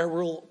mean, prayer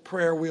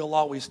wheel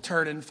always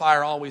turning,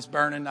 fire always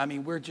burning. I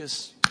mean, we're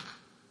just...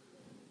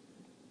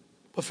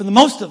 But for the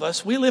most of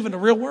us, we live in the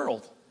real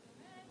world.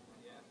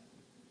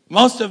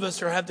 Most of us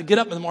have to get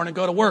up in the morning,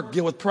 go to work,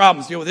 deal with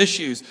problems, deal with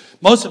issues.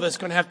 Most of us are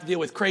going to have to deal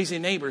with crazy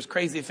neighbors,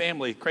 crazy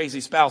family, crazy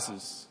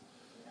spouses.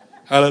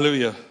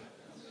 Hallelujah.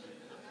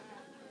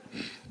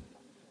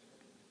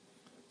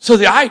 So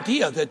the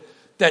idea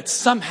that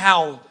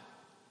somehow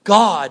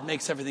God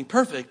makes everything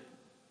perfect,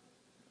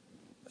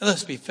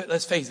 let's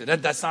face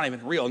it, that's not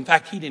even real. In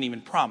fact, He didn't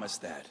even promise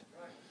that.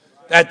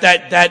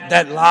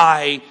 That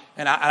lie,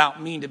 and I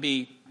don't mean to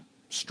be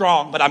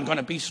strong, but I'm going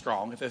to be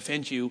strong. If it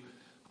offends you,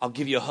 I'll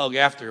give you a hug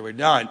after we're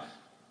done.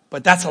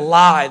 But that's a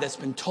lie that's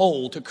been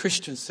told to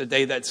Christians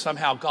today, that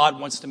somehow God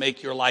wants to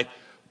make your life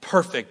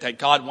perfect, that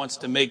God wants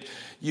to make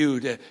you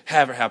to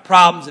have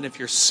problems, and if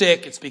you're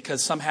sick, it's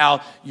because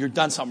somehow you've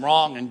done something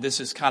wrong, and this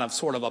is kind of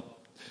sort of a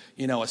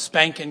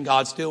spanking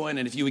God's doing,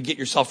 and if you would get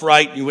yourself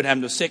right, you wouldn't have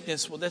no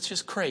sickness. Well, that's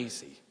just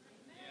crazy.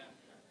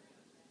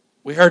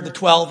 We heard the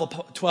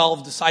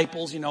 12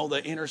 disciples,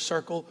 the inner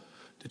circle,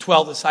 the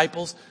 12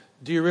 disciples.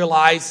 Do you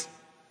realize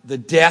the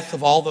death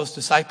of all those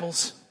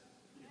disciples?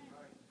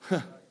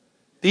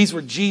 These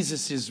were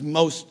Jesus'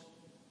 most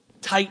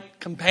tight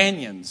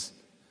companions.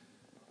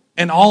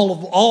 And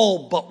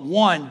all but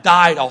one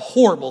died a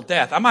horrible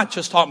death. I'm not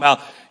just talking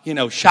about,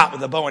 shot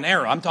with a bow and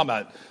arrow. I'm talking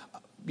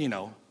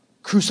about,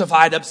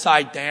 crucified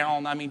upside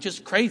down. I mean,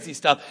 just crazy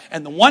stuff.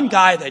 And the one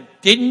guy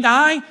that didn't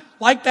die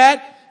like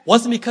that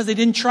wasn't because they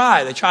didn't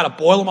try. They tried to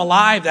boil him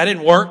alive. That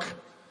didn't work.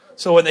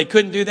 So when they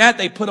couldn't do that,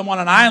 they put him on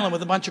an island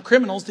with a bunch of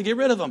criminals to get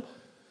rid of him.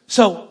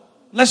 So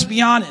let's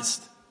be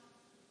honest.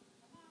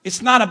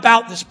 It's not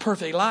about this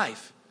perfect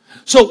life.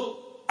 So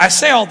I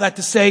say all that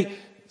to say,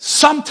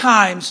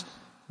 sometimes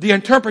the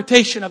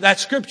interpretation of that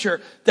scripture,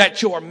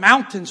 that your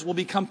mountains will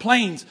become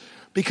plains.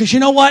 Because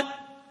you know what?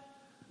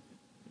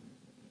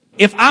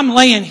 If I'm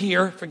laying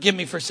here, forgive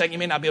me for a second, you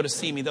may not be able to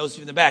see me, those of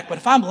you in the back, but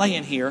if I'm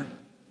laying here,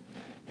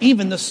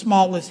 even the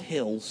smallest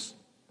hills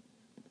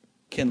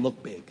can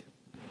look big.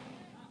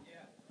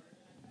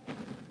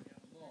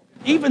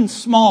 Even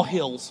small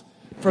hills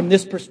from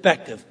this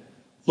perspective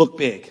look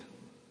big.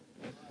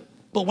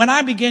 But when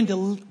I begin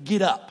to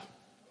get up,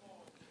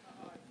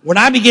 when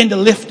I begin to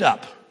lift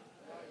up,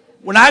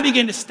 when I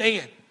begin to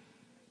stand,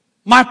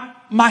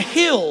 my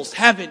hills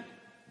haven't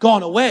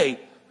gone away,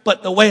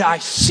 but the way I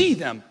see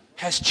them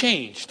has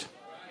changed.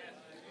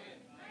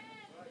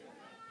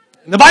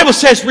 And the Bible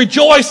says,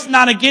 rejoice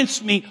not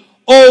against me,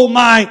 O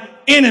my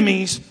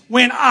enemies.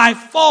 When I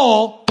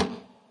fall,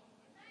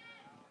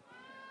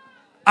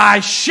 I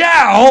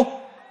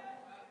shall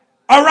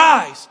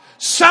arise.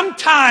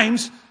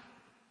 Sometimes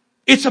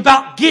it's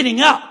about getting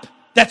up.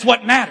 That's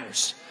what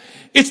matters.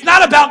 It's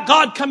not about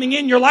God coming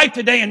in your life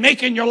today and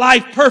making your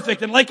life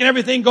perfect and making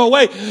everything go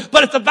away.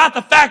 But it's about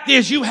the fact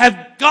is you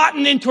have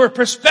gotten into a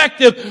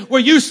perspective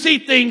where you see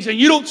things and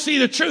you don't see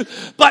the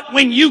truth. But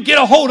when you get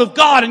a hold of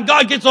God and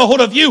God gets a hold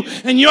of you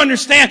and you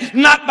understand,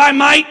 not by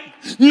might,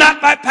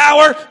 not by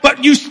power,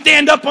 but you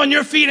stand up on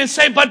your feet and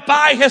say, but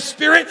by His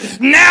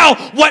Spirit, now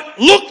what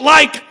looked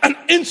like an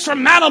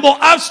insurmountable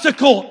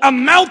obstacle, a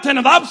mountain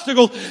of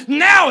obstacles,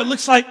 now it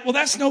looks like, well,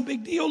 that's no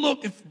big deal.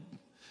 Look, if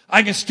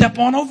I can step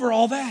on over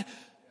all that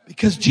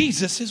because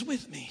Jesus is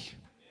with me.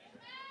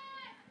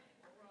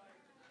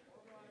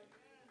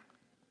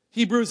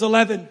 Hebrews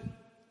 11,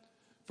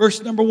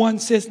 verse number 1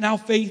 says, now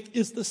faith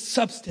is the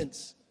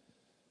substance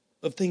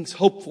of things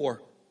hoped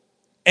for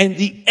and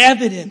the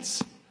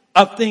evidence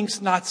of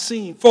things not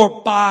seen.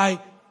 For by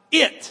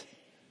it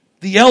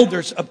the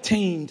elders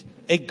obtained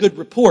a good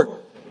report.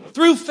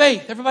 Through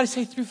faith, everybody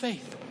say through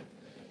faith.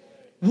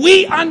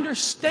 We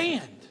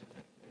understand.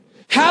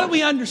 How do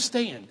we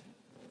understand?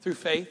 Through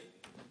faith.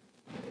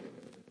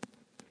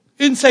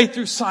 It didn't say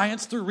through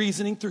science, through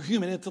reasoning, through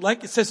human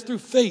intellect. It says through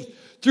faith.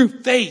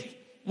 Through faith,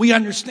 we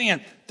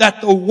understand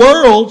that the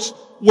worlds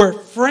were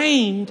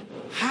framed.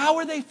 How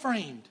are they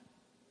framed?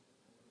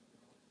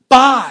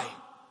 By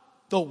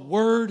the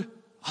Word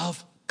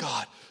of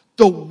God.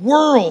 The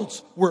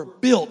worlds were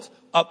built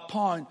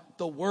upon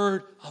the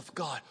Word of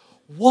God.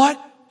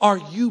 What are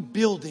you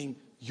building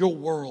your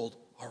world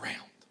around?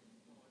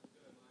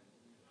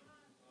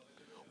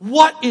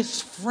 What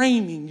is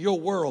framing your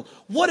world?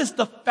 What is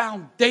the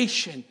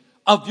foundation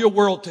of your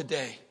world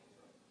today?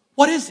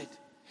 What is it?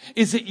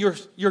 Is it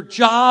your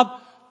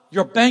job,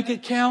 your bank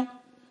account,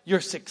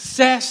 your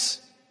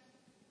success,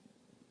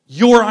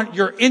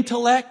 your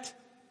intellect?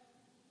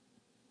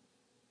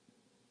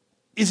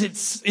 Is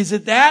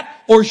it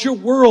that? Or is your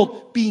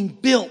world being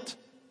built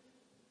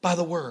by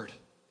the Word?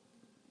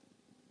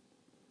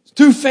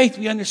 Through faith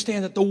we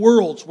understand that the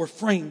worlds were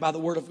framed by the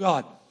Word of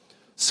God,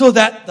 so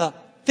that the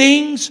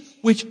things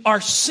which are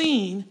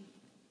seen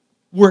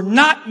were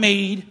not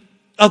made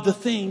of the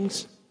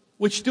things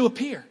which do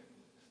appear.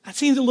 That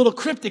seems a little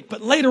cryptic,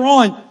 but later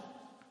on,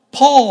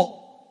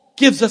 Paul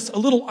gives us a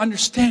little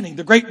understanding.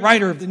 The great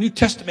writer of the New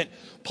Testament,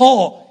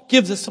 Paul,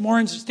 gives us some more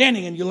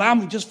understanding. And you allow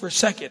me just for a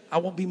second. I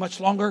won't be much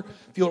longer.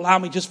 If you allow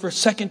me just for a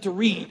second to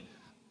read,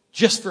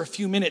 just for a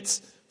few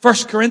minutes, 1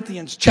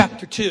 Corinthians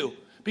chapter 2.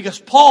 Because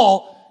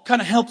Paul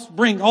kind of helps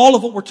bring all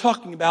of what we're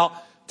talking about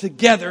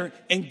together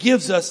and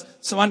gives us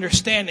some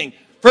understanding.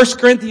 1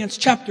 Corinthians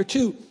chapter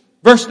 2,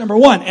 verse number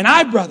 1. And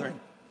I, brethren,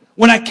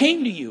 when I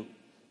came to you,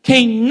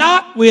 came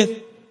not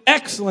with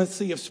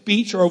excellency of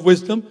speech or of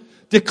wisdom,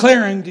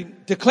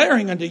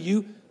 declaring unto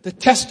you the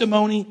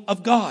testimony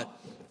of God.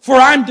 For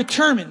I am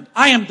determined.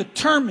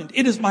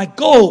 It is my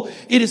goal.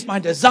 It is my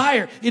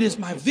desire. It is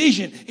my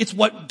vision. It's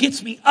what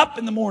gets me up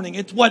in the morning.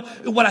 It's what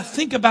I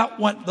think about,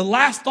 the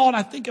last thought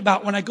I think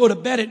about when I go to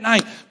bed at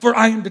night. For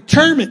I am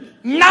determined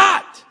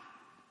not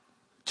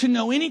to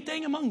know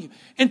anything among you.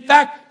 In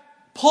fact,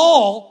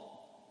 Paul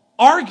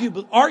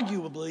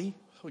arguably,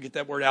 we'll get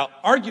that word out,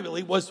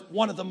 arguably was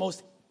one of the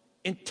most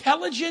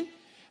intelligent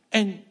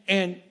and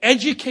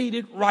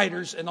educated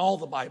writers in all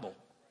the Bible.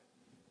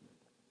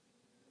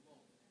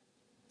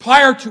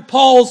 Prior to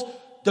Paul's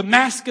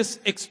Damascus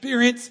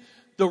experience,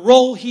 the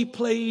role he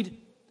played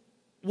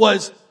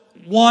was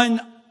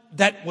one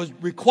that was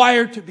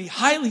required to be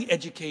highly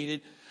educated,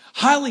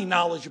 highly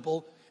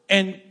knowledgeable,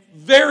 and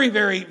very,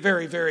 very,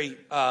 very, very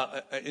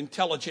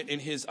intelligent in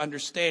his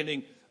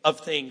understanding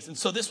of things. And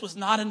so this was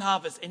not a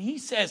novice. And he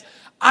says,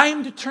 I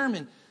am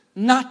determined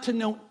not to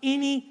know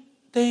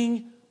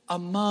anything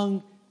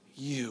among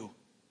you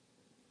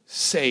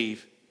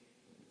save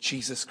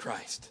Jesus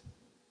Christ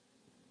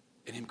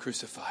and Him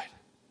crucified.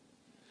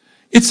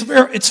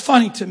 It's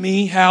funny to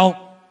me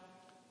how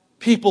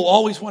people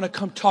always want to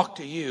come talk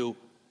to you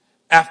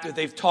after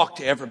they've talked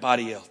to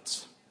everybody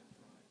else.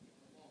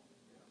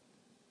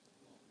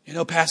 You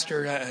know,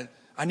 Pastor,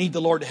 I need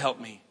the Lord to help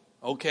me.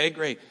 Okay,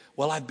 great.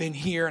 Well, I've been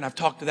here and I've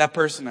talked to that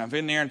person. I've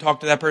been there and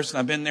talked to that person.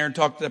 I've been there and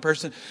talked to that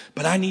person.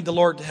 But I need the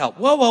Lord to help.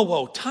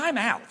 Whoa. Time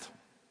out.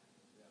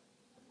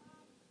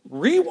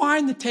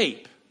 Rewind the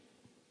tape.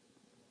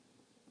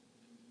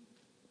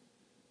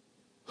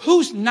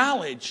 Whose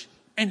knowledge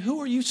and who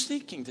are you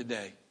seeking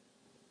today?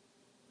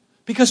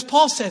 Because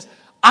Paul says,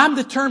 I'm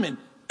determined.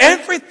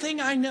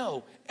 Everything I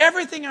know,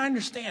 everything I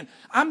understand,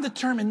 I'm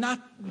determined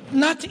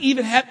not to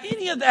even have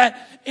any of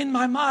that in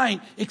my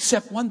mind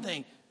except one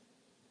thing.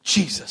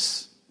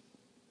 Jesus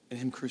and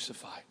Him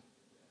crucified.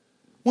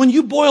 When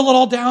you boil it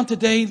all down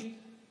today,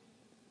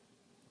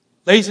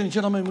 ladies and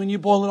gentlemen, when you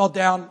boil it all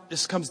down,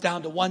 this comes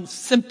down to one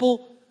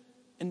simple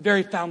and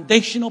very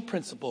foundational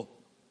principle.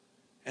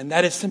 And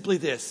that is simply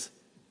this.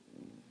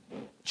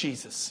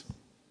 Jesus.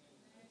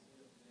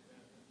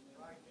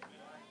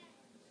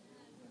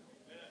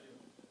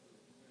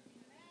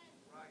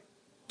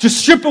 To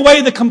strip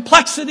away the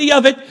complexity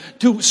of it,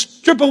 to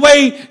strip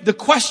away the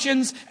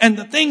questions and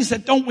the things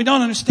that we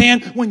don't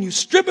understand. When you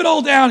strip it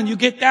all down and you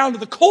get down to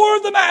the core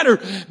of the matter,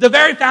 the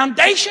very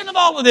foundation of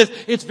all of this,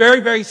 it's very,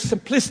 very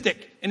simplistic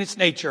in its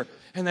nature.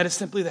 And that is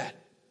simply that.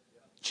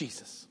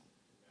 Jesus.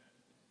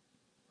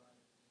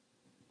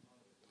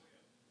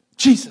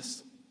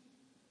 Jesus.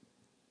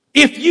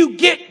 If you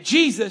get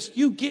Jesus,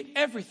 you get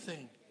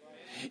everything.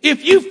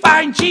 If you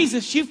find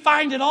Jesus, you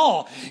find it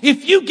all.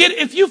 If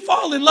you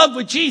fall in love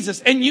with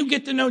Jesus and you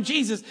get to know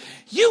Jesus,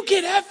 you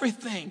get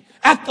everything.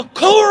 At the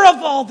core of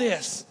all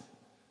this,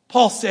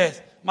 Paul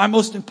says, my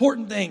most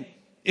important thing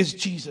is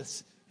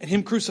Jesus and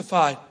Him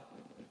crucified.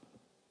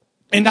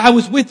 And I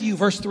was with you,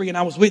 verse 3, and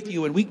I was with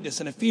you in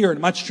weakness and in fear and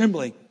much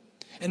trembling.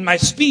 And my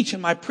speech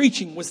and my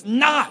preaching was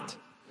not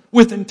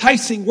with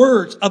enticing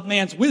words of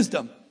man's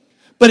wisdom,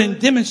 but in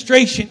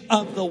demonstration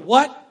of the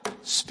what?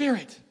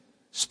 Spirit.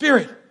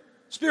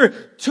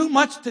 Too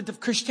much of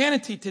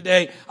Christianity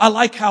today. I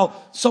like how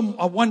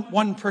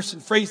one person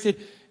phrased it.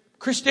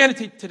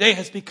 Christianity today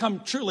has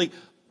become truly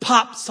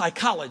pop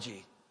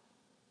psychology.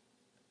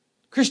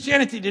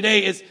 Christianity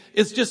today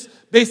is just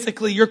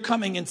basically you're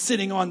coming and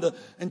sitting on the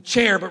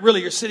chair, but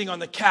really you're sitting on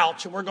the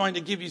couch, and we're going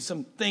to give you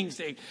some things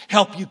to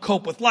help you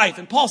cope with life.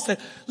 And Paul said,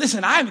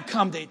 listen, I haven't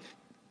come to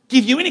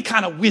give you any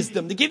kind of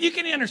wisdom, to give you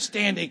any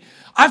understanding.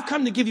 I've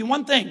come to give you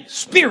one thing,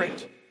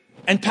 spirit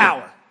and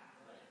power.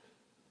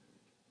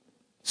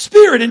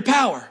 Spirit and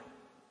power.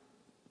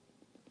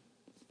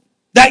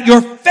 That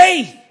your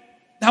faith,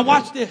 now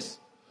watch this.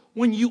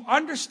 When you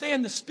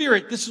understand the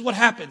Spirit, this is what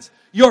happens.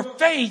 Your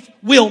faith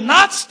will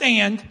not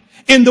stand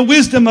in the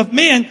wisdom of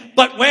men,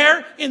 but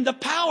where? In the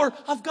power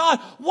of God.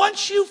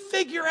 Once you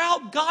figure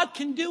out God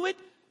can do it,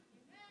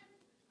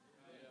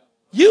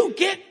 you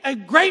get a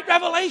great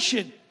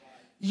revelation.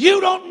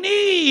 You don't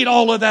need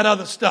all of that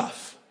other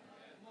stuff.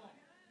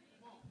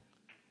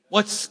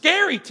 What's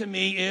scary to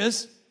me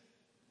is,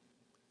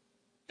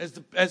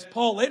 as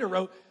Paul later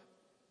wrote,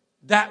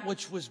 that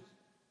which was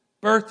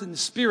birthed in the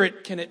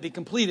Spirit, can it be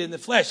completed in the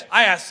flesh?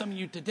 I ask some of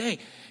you today,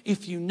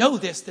 if you know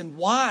this, then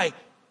why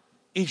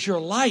is your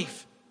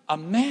life a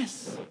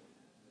mess?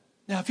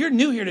 Now, if you're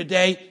new here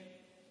today,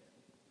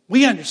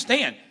 we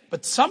understand.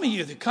 But some of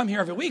you that come here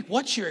every week,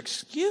 what's your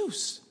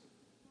excuse?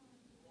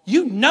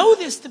 You know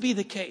this to be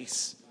the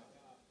case.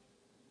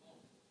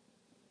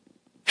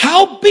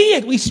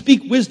 Howbeit we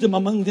speak wisdom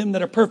among them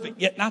that are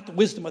perfect, yet not the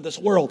wisdom of this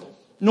world,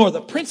 nor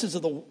the princes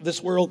of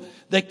this world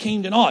that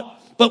came to naught.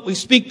 But we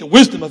speak the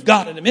wisdom of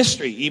God in a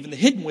mystery, even the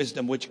hidden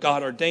wisdom which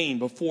God ordained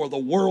before the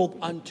world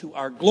unto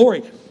our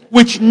glory,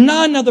 which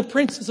none of the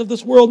princes of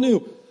this world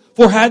knew.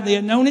 For had they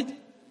known it,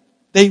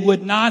 they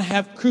would not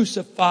have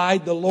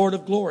crucified the Lord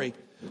of glory.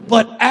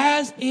 But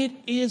as it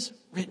is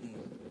written,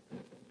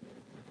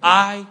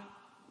 eye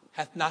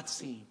hath not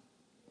seen,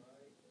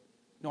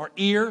 nor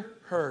ear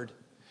heard,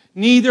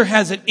 neither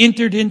has it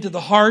entered into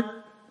the heart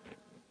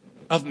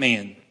of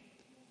man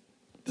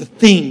the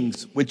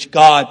things which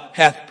God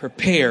hath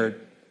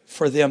prepared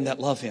for them that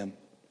love him.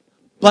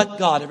 But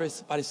God,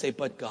 everybody say,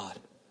 but God.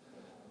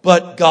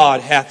 But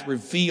God hath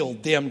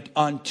revealed them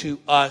unto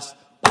us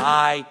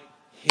by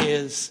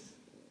his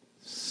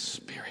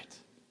Spirit.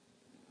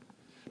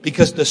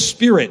 Because the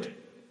Spirit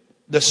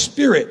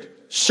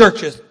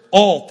searcheth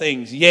all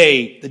things,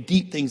 yea, the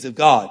deep things of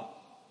God.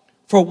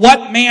 For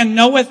what man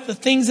knoweth the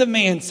things of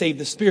man, save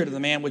the spirit of the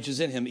man which is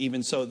in him?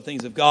 Even so the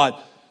things of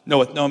God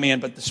knoweth no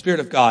man, but the Spirit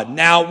of God.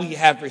 Now we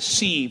have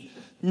received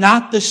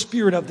not the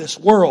spirit of this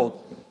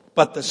world,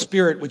 but the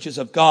Spirit which is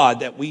of God,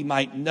 that we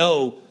might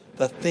know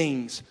the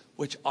things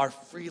which are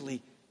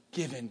freely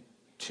given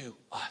to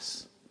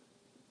us.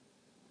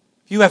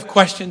 If you have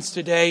questions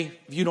today,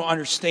 if you don't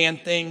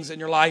understand things in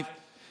your life,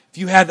 if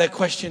you have that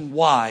question,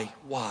 why?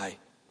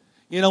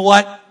 You know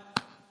what?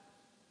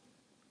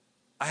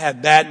 I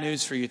have bad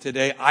news for you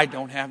today. I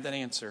don't have that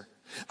answer.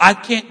 I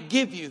can't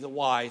give you the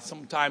why.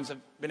 Sometimes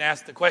I've been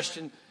asked the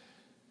question,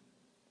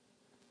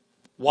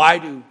 why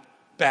do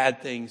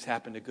bad things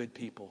happen to good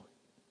people?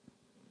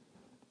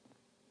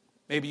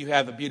 Maybe you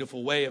have a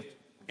beautiful way of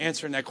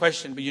answering that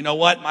question, but you know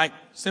what? My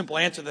simple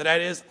answer to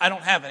that is, I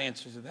don't have an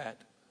answer to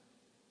that.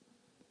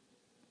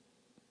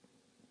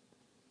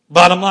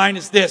 Bottom line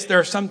is this, there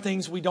are some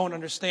things we don't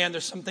understand.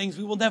 There's some things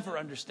we will never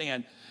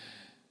understand.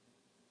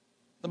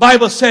 The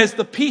Bible says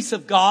the peace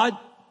of God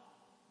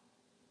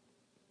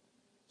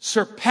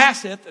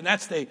surpasseth, and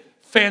that's the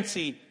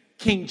fancy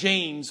King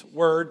James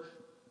word,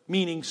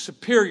 meaning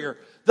superior.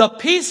 The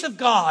peace of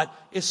God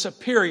is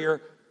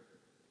superior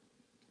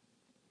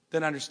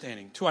than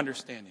to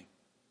understanding.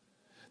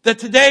 That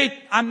today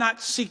I'm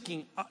not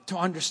seeking to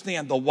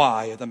understand the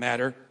why of the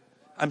matter.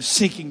 I'm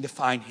seeking to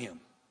find him.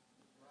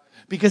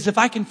 Because if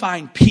I can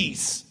find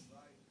peace,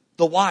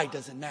 the why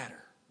doesn't matter.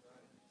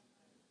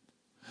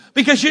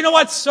 Because you know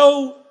what's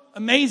so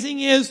amazing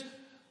is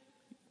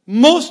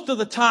most of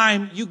the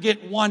time you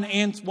get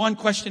one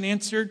question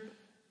answered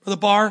for the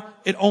bar,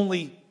 it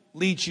only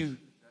leads you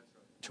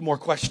to more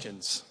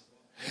questions.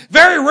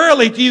 Very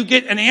rarely do you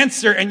get an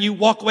answer and you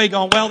walk away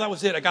going, well, that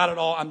was it. I got it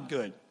all. I'm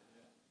good.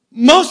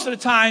 Most of the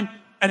time,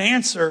 an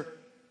answer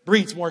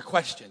breeds more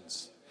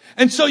questions.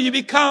 And so you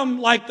become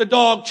like the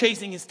dog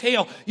chasing his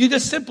tail. You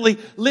just simply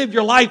live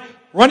your life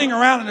running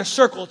around in a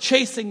circle,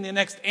 chasing the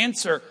next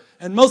answer.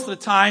 And most of the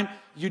time,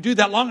 you do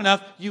that long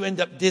enough, you end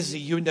up dizzy,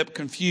 you end up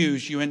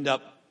confused, you end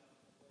up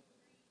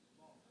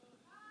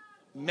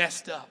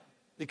messed up.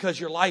 Because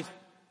your life,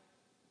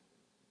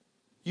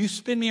 you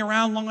spin me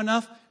around long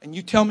enough and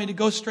you tell me to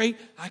go straight,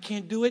 I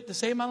can't do it to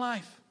save my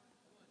life.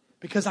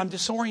 Because I'm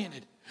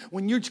disoriented.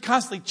 When you're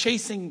constantly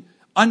chasing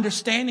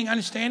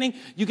understanding,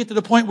 you get to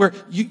the point where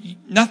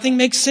nothing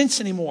makes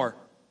sense anymore.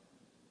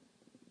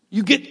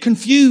 You get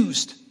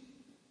confused.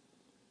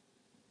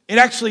 It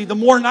actually, the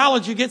more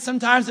knowledge you get,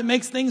 sometimes it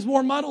makes things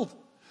more muddled.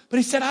 But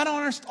he said, I don't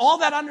understand. All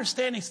that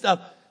understanding stuff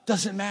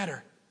doesn't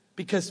matter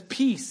because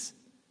peace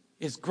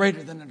is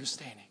greater than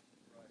understanding.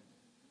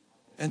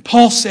 And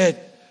Paul said,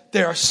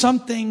 there are some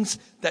things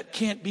that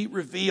can't be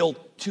revealed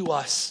to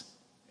us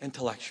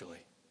intellectually.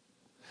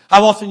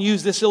 I've often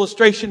used this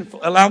illustration.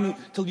 Allow me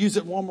to use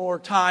it one more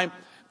time.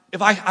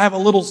 If I have a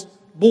little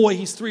boy,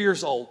 he's 3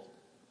 years old.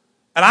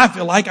 And I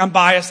feel like I'm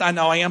biased. I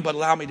know I am, but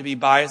allow me to be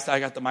biased. I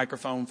got the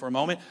microphone for a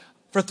moment.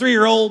 For a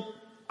 3-year-old,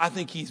 I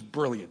think he's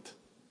brilliant.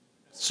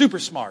 Super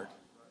smart.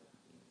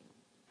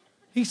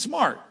 He's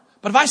smart.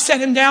 But if I set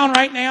him down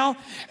right now,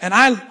 and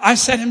I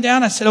set him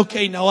down, I said,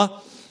 okay,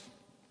 Noah,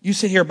 you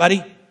sit here,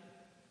 buddy.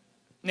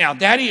 Now,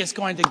 Daddy is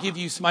going to give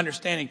you some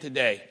understanding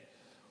today.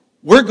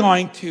 We're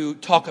going to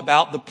talk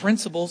about the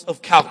principles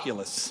of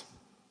calculus.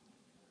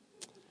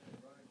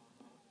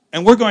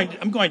 And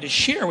I'm going to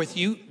share with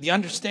you the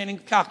understanding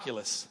of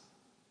calculus.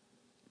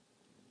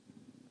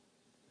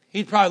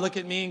 He'd probably look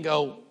at me and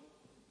go,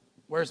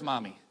 where's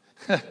mommy?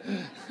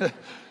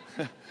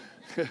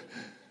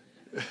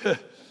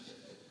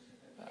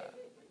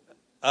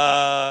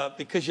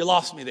 Because you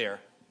lost me there.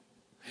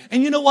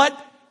 And you know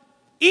what?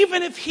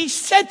 Even if he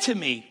said to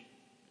me,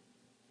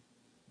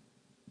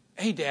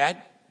 hey,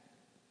 Dad,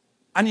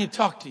 I need to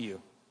talk to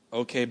you.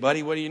 Okay,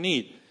 buddy, what do you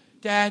need?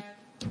 Dad,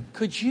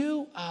 could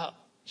you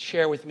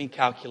share with me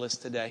calculus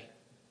today?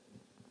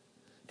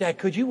 Dad,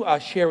 could you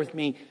share with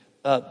me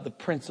the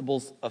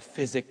principles of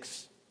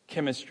physics,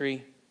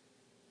 chemistry?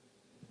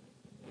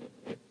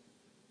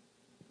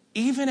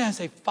 Even as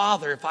a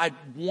father, if I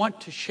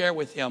want to share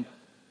with him,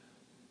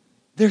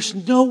 there's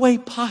no way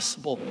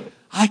possible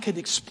I could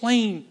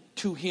explain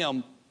to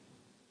him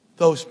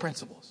those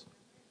principles.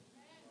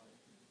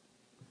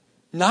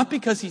 Not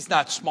because he's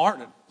not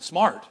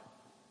smart,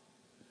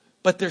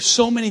 but there's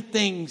so many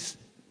things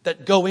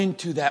that go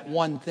into that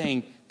one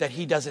thing that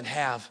he doesn't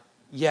have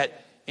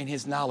yet in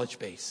his knowledge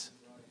base.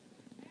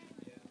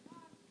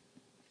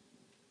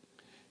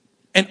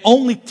 And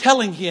only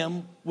telling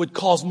him would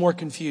cause more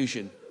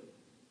confusion.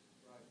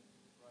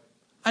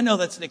 I know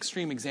that's an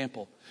extreme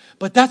example.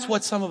 But that's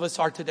what some of us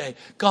are today.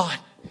 God,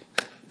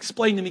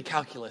 explain to me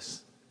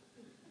calculus.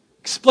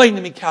 Explain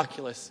to me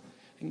calculus.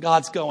 And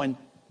God's going,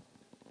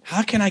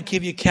 how can I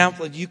give you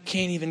calculus? You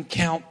can't even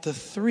count to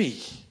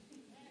 3.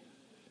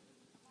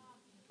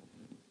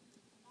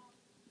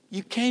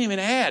 You can't even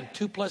add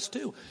 2 plus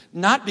 2.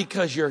 Not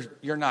because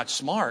you're not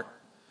smart,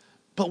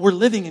 but we're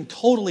living in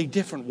totally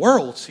different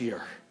worlds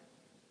here.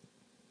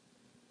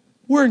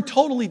 We're in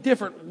totally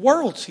different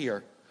worlds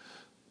here.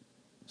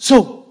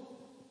 So,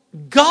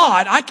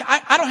 God,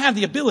 I don't have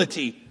the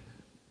ability,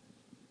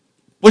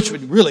 which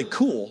would be really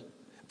cool.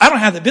 I don't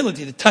have the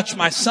ability to touch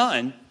my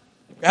son,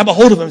 grab a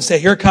hold of him and say,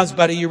 here it comes,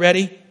 buddy, you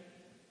ready?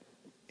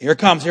 Here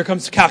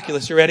comes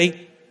calculus, you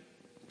ready?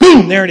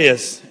 Boom, there it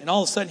is. And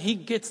all of a sudden he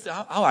gets,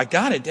 oh, I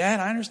got it, Dad,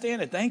 I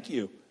understand it, thank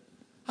you.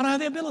 I don't have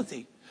the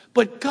ability.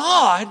 But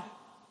God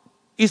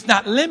is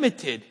not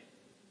limited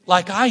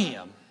like I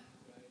am.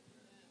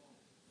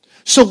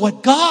 So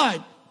what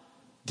God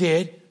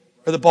did,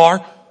 or the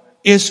bar,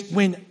 is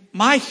when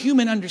my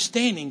human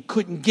understanding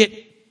couldn't get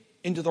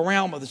into the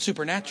realm of the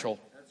supernatural,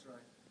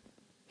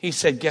 he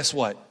said, guess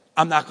what?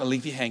 I'm not going to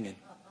leave you hanging.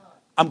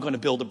 I'm going to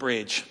build a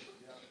bridge.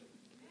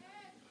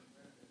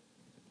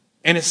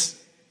 And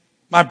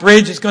my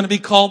bridge is going to be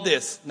called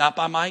this, not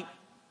by might,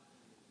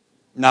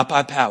 not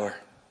by power,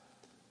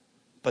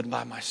 but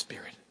by my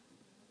Spirit.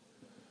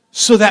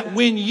 So that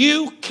when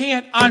you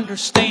can't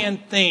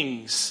understand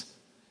things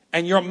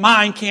and your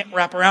mind can't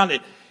wrap around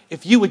it,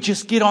 if you would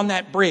just get on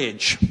that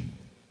bridge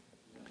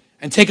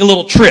and take a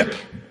little trip,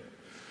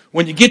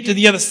 when you get to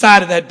the other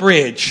side of that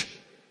bridge,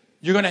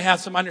 you're going to have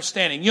some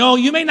understanding. You know,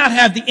 you may not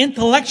have the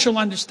intellectual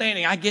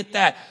understanding, I get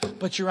that,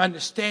 but your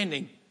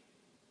understanding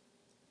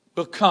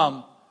will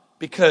come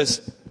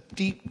because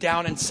deep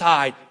down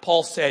inside,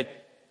 Paul said,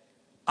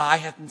 eye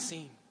hasn't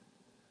seen,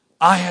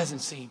 eye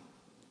hasn't seen,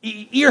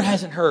 ear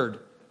hasn't heard.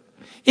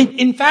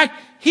 In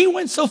fact, he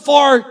went so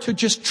far to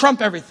just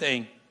trump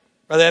everything,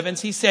 Brother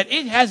Evans. He said,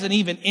 it hasn't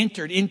even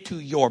entered into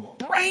your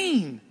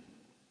brain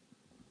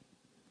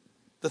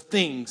the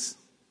things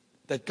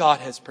that God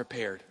has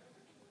prepared.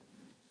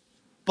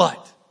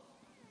 But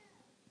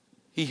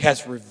He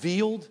has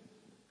revealed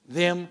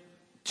them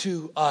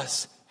to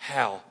us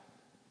how?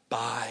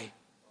 By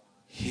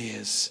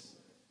His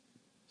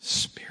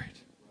Spirit.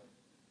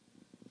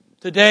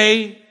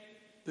 Today,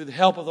 through the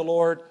help of the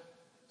Lord,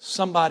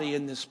 somebody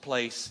in this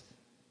place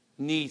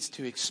needs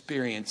to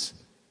experience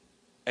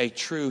a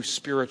true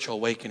spiritual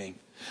awakening.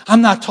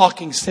 I'm not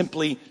talking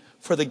simply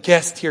for the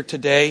guest here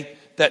today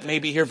that may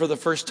be here for the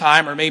first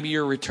time, or maybe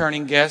you're a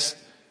returning guest.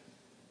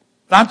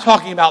 But I'm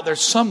talking about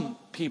there's some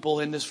people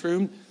in this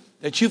room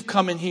that you've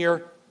come in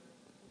here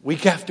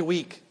week after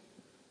week.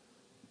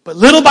 But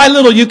little by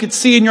little you could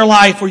see in your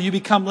life where you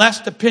become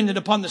less dependent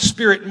upon the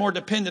Spirit, more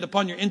dependent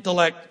upon your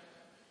intellect.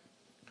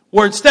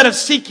 Where instead of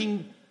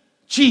seeking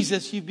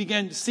Jesus, you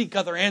begin to seek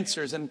other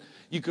answers. And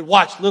you could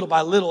watch little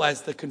by little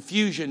as the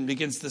confusion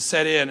begins to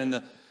set in, and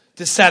the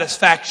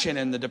dissatisfaction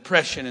and the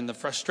depression and the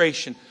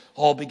frustration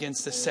all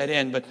begins to set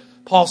in. But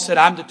Paul said,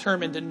 I'm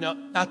determined to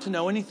not to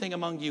know anything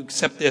among you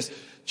except this,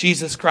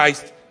 Jesus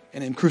Christ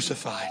and Him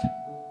crucified.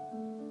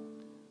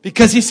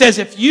 Because he says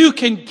if you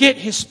can get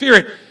His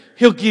Spirit,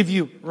 He'll give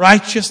you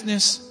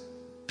righteousness,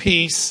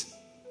 peace,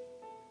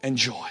 and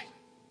joy.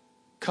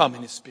 Come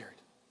in His Spirit.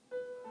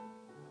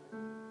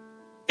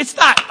 It's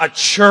not a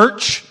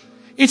church.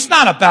 It's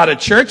not about a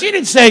church. He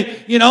didn't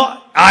say,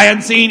 eye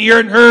unseen, ear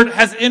unheard,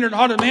 has entered the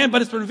heart of man,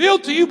 but it's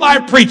revealed to you by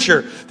a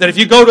preacher. That if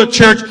you go to a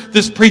church,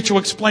 this preacher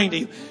will explain to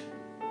you.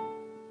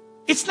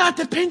 It's not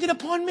dependent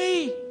upon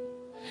me.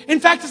 In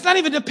fact, it's not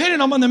even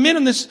dependent on the men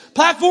on this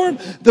platform,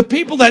 the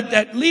people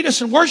that lead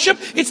us in worship.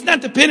 It's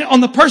not dependent on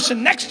the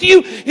person next to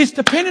you. It's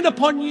dependent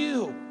upon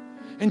you.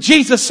 And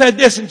Jesus said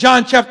this in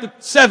John chapter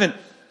 7.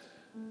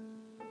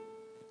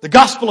 The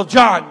Gospel of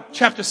John,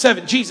 chapter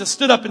 7, Jesus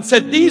stood up and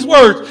said these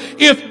words,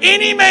 if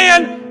any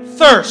man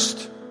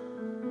thirst,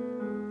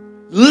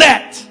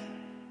 let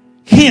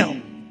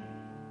him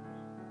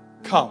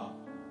come.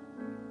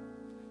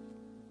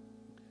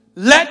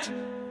 Let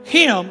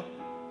him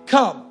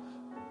come.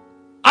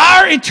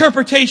 Our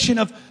interpretation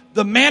of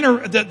the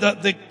manner,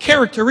 the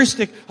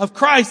characteristic of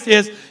Christ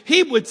is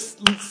He would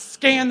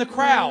scan the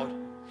crowd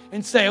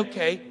and say,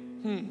 okay,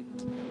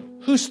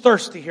 who's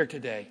thirsty here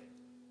today?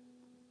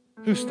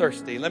 Who's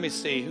thirsty? Let me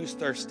see. Who's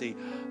thirsty?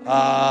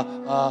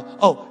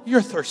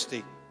 You're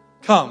thirsty.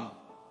 Come.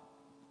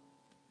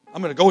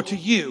 I'm going to go to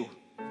you,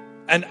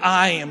 and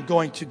I am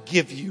going to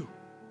give you.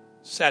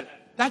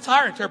 That's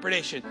our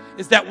interpretation,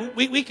 is that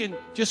we can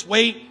just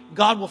wait.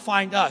 God will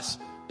find us.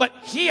 But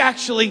He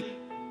actually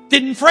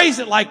didn't phrase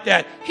it like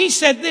that. He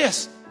said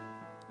this,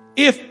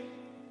 if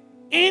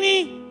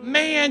any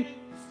man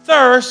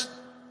thirst,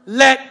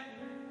 let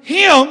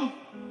him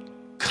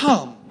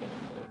come.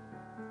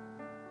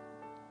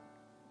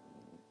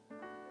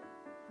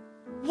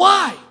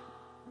 Why?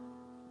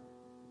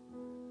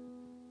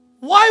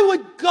 Why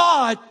would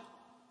God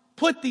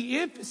put the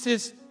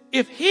emphasis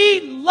if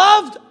He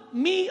loved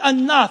me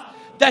enough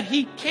that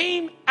He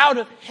came out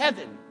of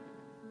heaven,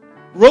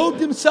 robed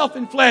Himself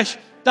in flesh,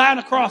 died on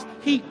a cross,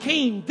 He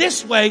came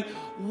this way,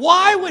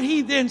 why would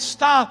He then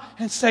stop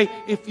and say,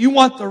 if you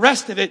want the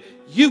rest of it,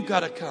 you've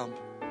got to come?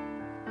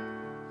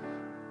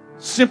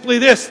 Simply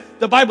this,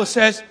 the Bible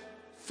says,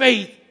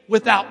 faith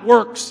without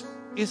works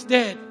is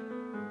dead.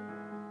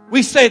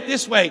 We say it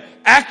this way,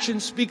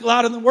 actions speak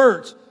louder than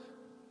words.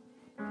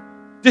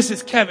 This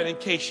is Kevin, in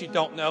case you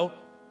don't know.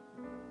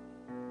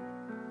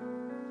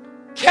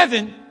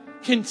 Kevin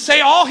can say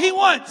all he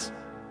wants.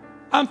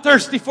 I'm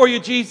thirsty for you,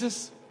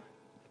 Jesus.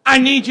 I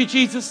need you,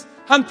 Jesus.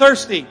 I'm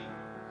thirsty.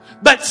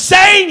 But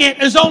saying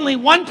it is only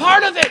one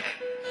part of it.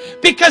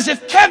 Because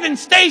if Kevin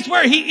stays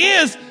where he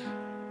is,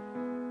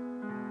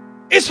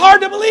 it's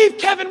hard to believe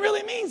Kevin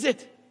really means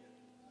it.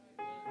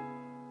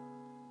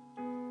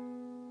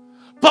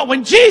 But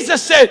when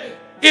Jesus said,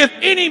 if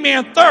any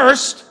man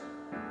thirst,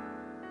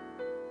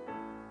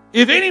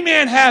 if any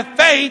man have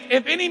faith,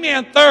 if any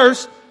man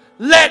thirst,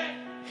 let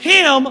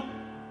him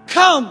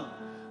come.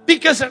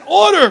 Because in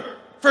order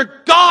for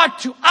God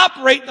to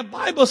operate, the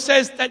Bible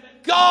says that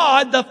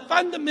God, the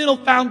fundamental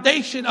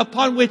foundation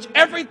upon which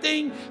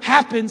everything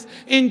happens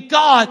in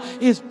God,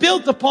 is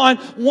built upon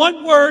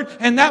one word,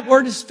 and that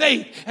word is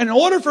faith. And in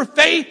order for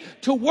faith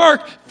to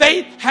work,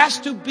 faith has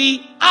to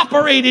be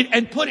operated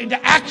and put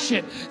into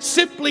action.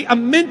 Simply a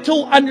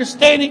mental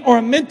understanding or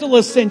a mental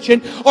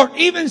ascension, or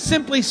even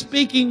simply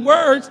speaking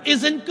words,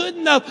 isn't good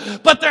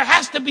enough. But there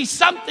has to be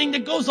something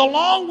that goes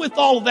along with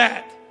all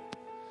that.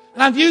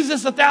 And I've used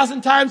this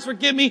 1,000 times.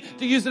 Forgive me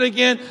to use it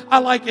again. I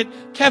like it.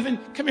 Kevin,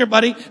 come here,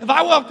 buddy. If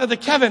I walked up to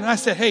Kevin and I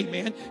said, hey,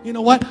 man, you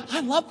know what? I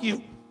love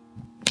you.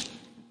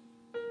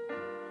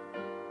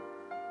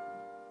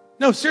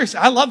 No, seriously,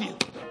 I love you.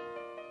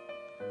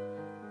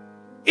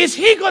 Is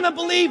he going to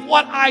believe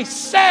what I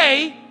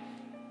say?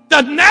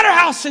 Doesn't matter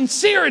how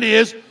sincere it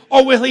is,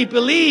 or will he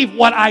believe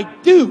what I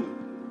do?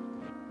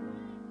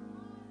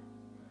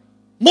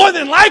 More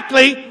than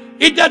likely,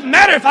 it doesn't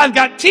matter if I've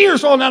got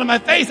tears rolling out of my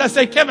face. I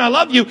say, Kevin, I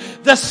love you.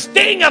 The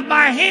sting of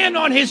my hand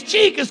on his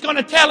cheek is going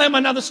to tell him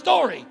another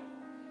story.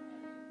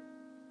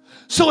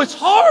 So it's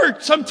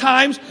hard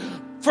sometimes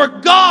for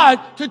God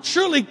to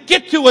truly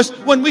get to us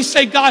when we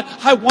say, God,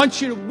 I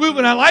want you to move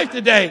in our life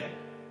today.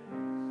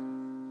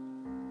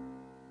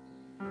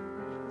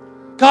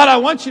 God, I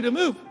want you to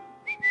move.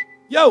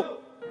 Yo.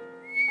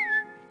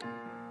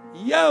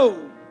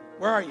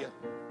 Where are you?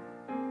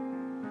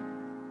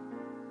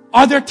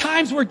 Are there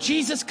times where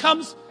Jesus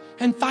comes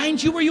and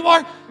finds you where you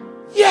are?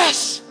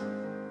 Yes.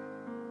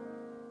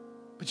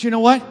 But you know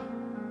what?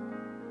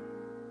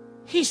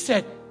 He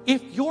said,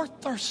 if you're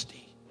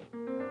thirsty,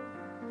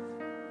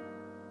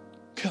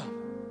 come.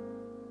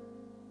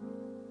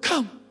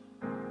 Come.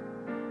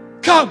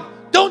 Come.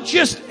 Don't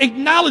just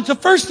acknowledge. The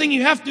first thing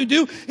you have to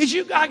do is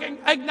you got to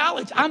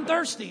acknowledge, I'm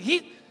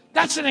thirsty.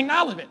 That's an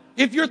acknowledgement.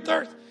 If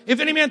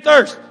any man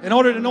thirsts, in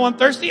order to know I'm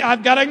thirsty,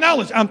 I've got to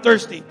acknowledge I'm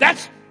thirsty.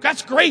 That's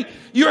great.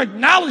 You're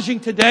acknowledging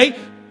today,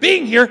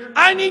 being here,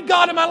 I need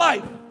God in my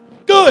life.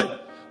 Good.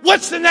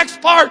 What's the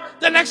next part?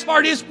 The next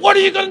part is, what are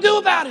you going to do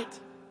about it?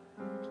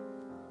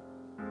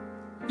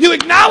 You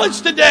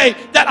acknowledge today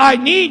that I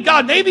need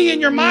God. Maybe in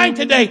your mind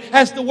today,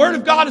 as the Word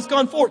of God has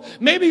gone forth,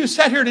 maybe you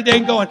sat here today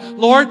and going,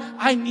 Lord,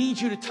 I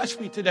need you to touch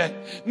me today.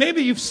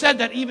 Maybe you've said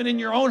that even in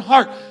your own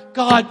heart.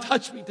 God,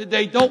 touch me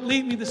today. Don't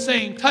leave me the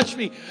same. Touch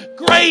me.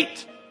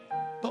 Great.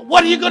 But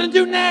what are you going to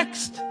do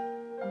next?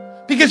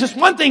 Because it's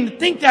one thing to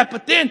think that,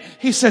 but then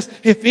he says,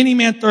 if any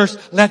man thirst,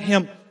 let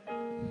him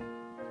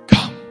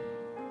come.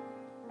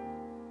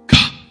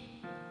 Come.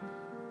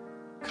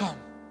 Come.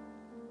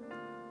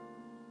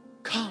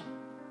 Come.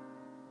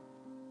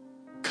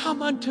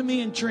 Come unto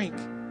me and drink.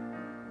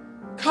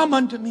 Come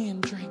unto me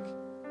and drink.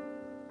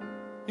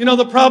 You know,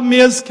 the problem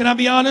is, can I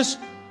be honest?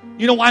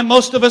 You know why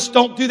most of us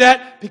don't do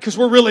that? Because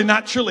we're really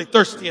not truly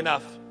thirsty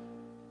enough.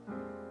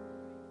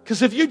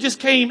 Because if you just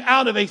came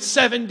out of a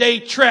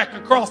 7-day trek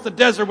across the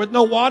desert with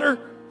no water,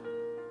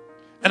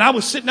 and I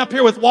was sitting up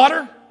here with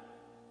water,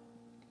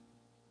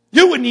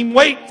 you wouldn't even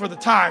wait for the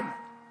time.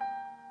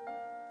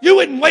 You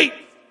wouldn't wait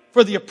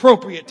for the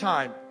appropriate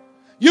time.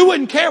 You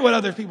wouldn't care what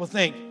other people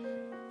think.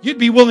 You'd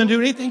be willing to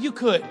do anything you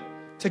could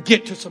to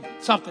get to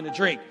something to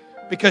drink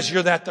because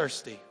you're that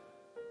thirsty.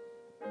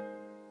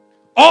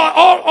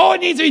 All it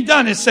needs to be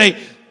done is say,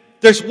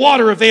 there's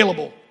water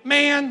available.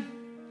 Man,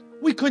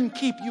 we couldn't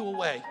keep you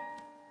away.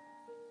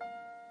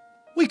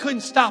 We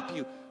couldn't stop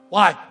you.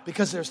 Why?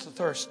 Because there's the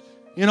thirst.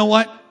 You know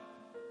what?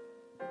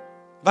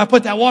 If I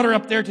put that water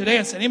up there today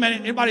and said,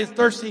 anybody that's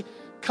thirsty,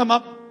 come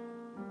up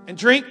and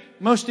drink,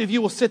 most of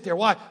you will sit there.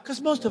 Why? Because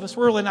most of us,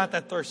 we're really not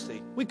that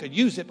thirsty. We could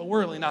use it, but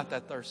we're really not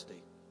that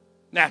thirsty.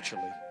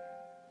 Naturally.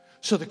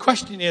 So the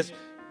question is,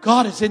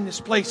 God is in this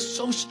place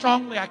so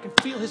strongly. I can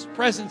feel His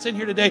presence in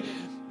here today.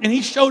 And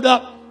He showed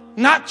up,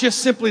 not just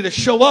simply to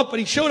show up, but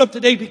He showed up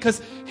today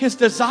because His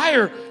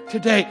desire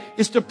today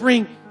is to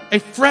bring a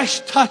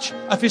fresh touch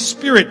of His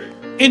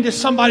Spirit into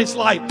somebody's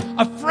life.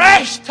 A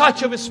fresh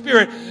touch of His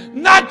Spirit.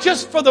 Not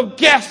just for the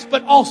guests,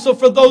 but also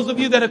for those of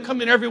you that have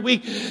come in every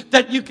week,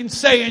 that you can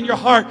say in your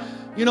heart,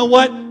 you know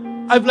what?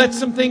 I've let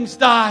some things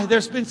die.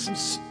 There's been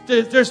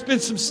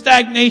some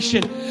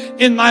stagnation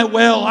in my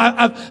well.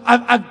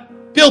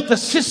 I've built a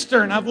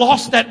cistern. I've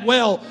lost that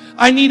well.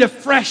 I need a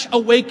fresh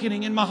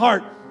awakening in my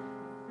heart.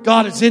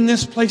 God is in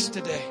this place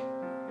today.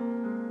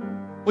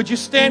 Would you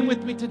stand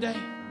with me today?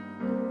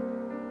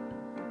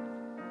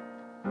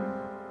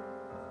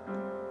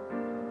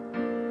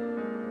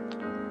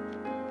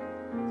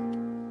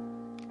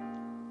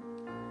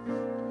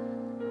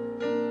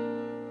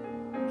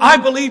 I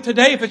believe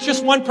today, if it's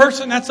just one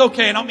person, that's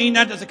okay. I don't mean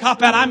that as a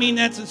cop-out. I mean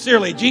that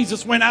sincerely.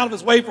 Jesus went out of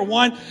His way for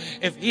one.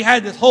 If He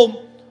had this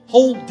whole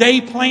day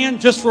plan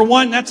just for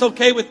one, that's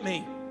okay with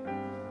me.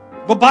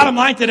 But bottom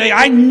line today,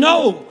 I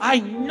know,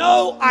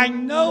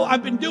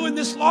 I've been doing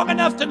this long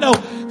enough to know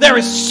there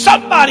is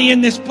somebody in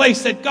this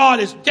place that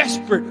God is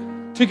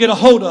desperate to get a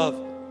hold of.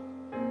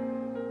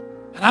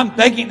 And I'm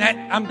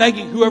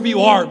begging whoever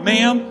you are,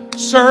 ma'am,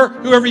 sir,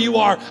 whoever you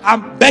are,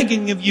 I'm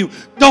begging of you,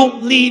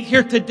 don't leave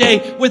here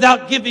today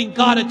without giving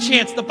God a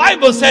chance. The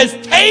Bible says,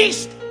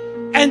 taste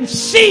and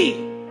see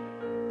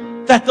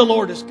that the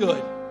Lord is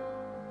good.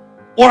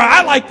 Or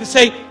I like to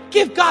say,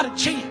 give God a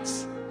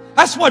chance.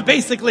 That's what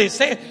basically it's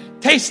saying.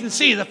 Taste and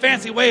see is a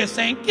fancy way of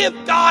saying, give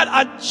God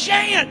a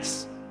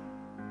chance.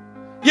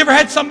 You ever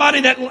had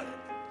somebody that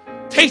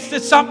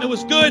tasted something that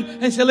was good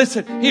and said,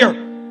 listen, here,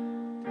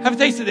 have a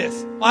taste of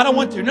this. Well, I don't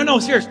want to. No,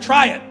 seriously,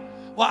 try it.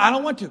 Well, I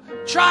don't want to.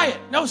 Try it.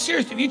 No,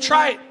 seriously, if you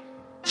try it.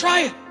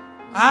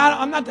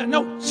 I'm not that.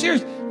 No,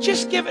 seriously,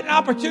 just give it an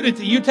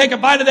opportunity. You take a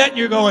bite of that and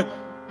you're going,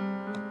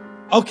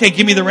 okay,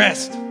 give me the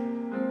rest.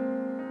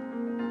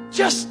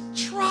 Just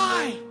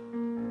try.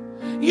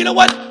 You know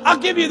what? I'll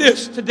give you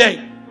this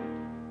today.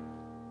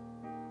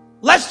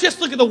 Let's just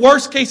look at the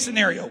worst case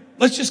scenario.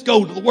 Let's just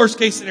go to the worst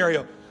case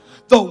scenario.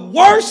 The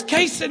worst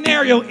case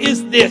scenario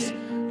is this.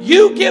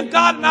 You give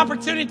God an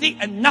opportunity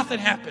and nothing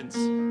happens.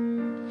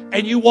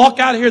 And you walk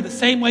out of here the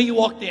same way you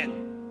walked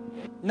in.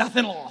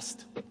 Nothing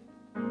lost.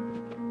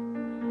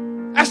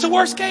 That's the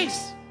worst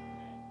case.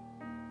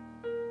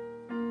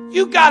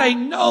 You got a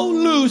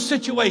no-lose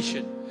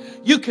situation.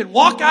 You can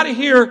walk out of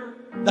here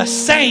the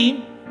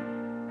same,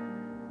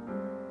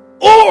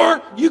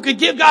 or you could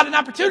give God an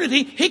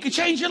opportunity. He could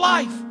change your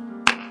life.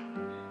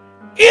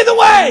 Either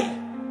way,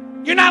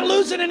 you're not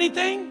losing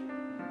anything.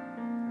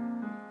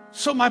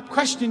 So my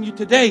question to you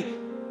today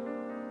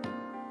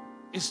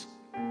is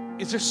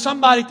there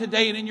somebody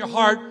today and in your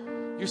heart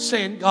you're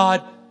saying,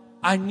 God,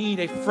 I need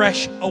a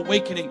fresh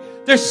awakening.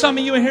 There's some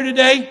of you in here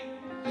today,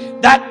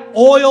 that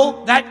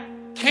oil, that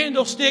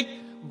candlestick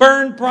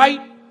burned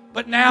bright,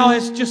 but now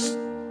has just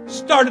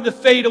started to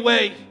fade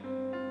away.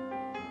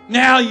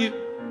 Now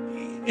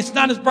it's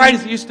not as bright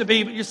as it used to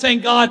be, but you're saying,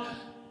 God,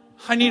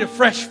 I need a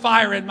fresh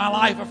fire in my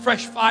life, a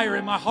fresh fire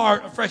in my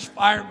heart, a fresh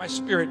fire in my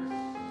spirit.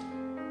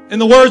 In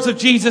the words of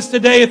Jesus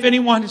today, if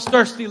anyone is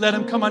thirsty, let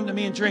him come unto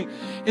me and drink.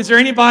 Is there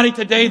anybody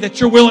today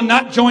that you're willing,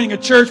 not joining a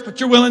church, but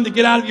you're willing to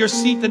get out of your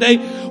seat today,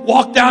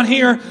 walk down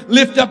here,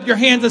 lift up your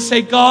hands and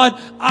say, God,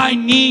 I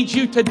need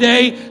you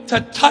today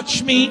to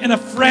touch me in a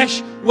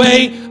fresh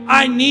way.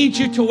 I need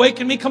you to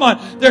awaken me. Come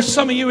on. There's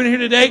some of you in here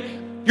today.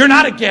 You're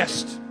not a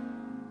guest.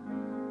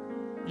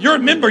 You're a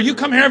member. You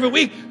come here every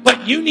week,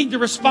 but you need to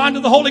respond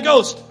to the Holy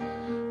Ghost.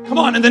 Come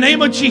on, in the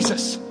name of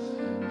Jesus.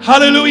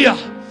 Hallelujah.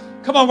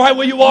 Come on, right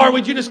where you are,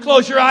 would you just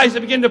close your eyes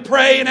and begin to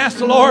pray and ask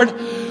the Lord,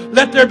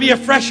 let there be a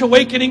fresh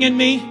awakening in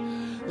me.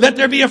 Let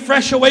there be a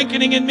fresh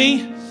awakening in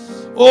me.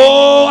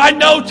 Oh, I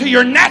know to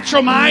your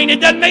natural mind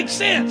it doesn't make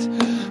sense.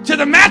 To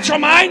the natural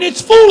mind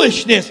it's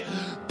foolishness.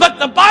 But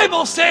the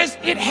Bible says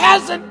it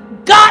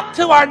hasn't got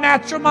to our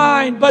natural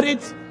mind, but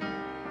it's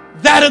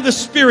that of the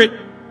Spirit.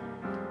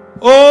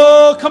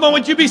 Oh, come on,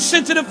 would you be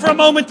sensitive for a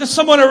moment to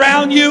someone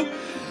around you?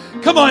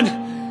 Come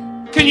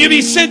on, can you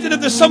be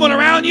sensitive to someone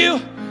around you?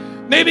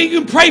 Maybe you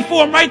can pray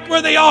for them right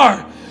where they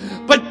are.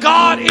 But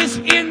God is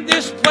in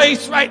this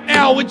place right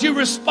now. Would you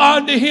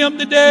respond to Him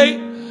today?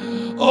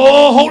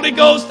 Oh, Holy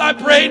Ghost, I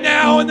pray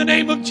now in the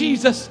name of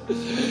Jesus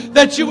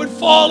that you would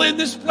fall in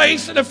this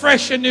place in a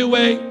fresh and new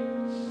way.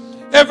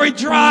 Every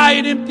dry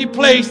and empty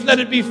place, let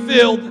it be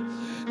filled.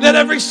 Let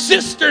every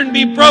cistern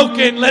be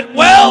broken. Let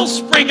wells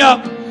spring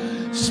up.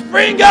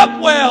 Spring up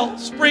well.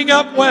 Spring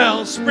up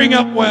well. Spring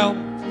up well.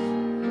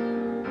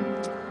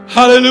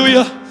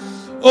 Hallelujah.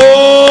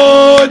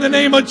 Oh, in the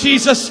name of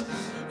Jesus.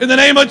 In the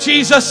name of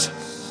Jesus.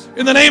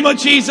 In the name of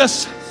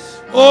Jesus.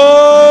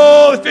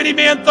 Oh, if any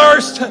man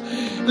thirst,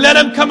 let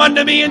him come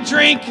unto me and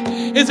drink.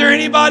 Is there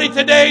anybody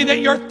today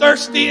that you're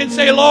thirsty and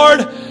say, Lord,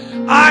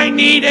 I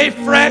need a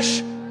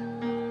fresh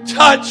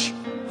touch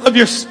of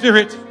your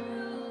Spirit?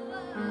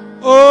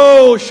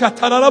 Oh,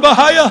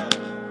 Shatarabahaya.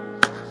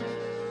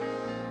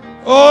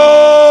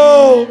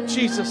 Oh,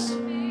 Jesus.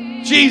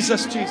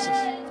 Jesus, Jesus.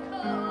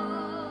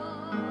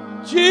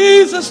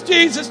 Jesus,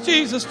 Jesus,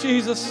 Jesus,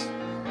 Jesus.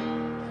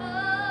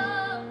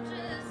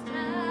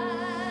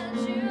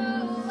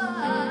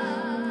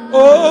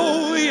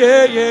 Oh,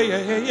 yeah, yeah, yeah,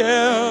 yeah,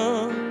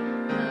 yeah.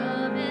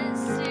 Come and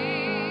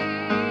see.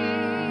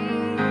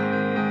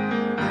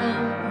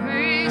 Come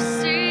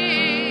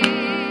receive.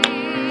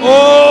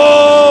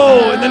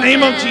 Oh, in the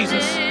name of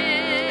Jesus.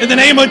 In the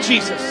name of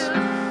Jesus.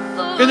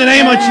 In the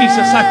name of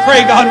Jesus, I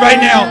pray, God,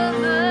 right now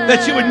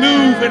that you would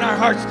move in our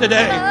hearts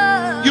today.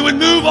 You would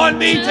move on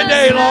me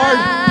today, Lord.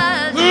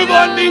 Move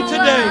on me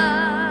today.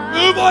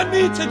 Move on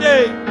me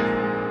today.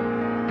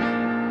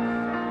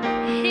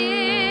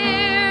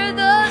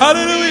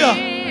 Hallelujah.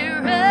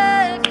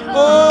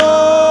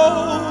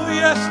 Oh,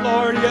 yes,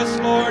 Lord. Yes,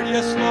 Lord.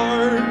 Yes,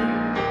 Lord.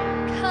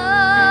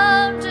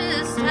 Come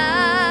just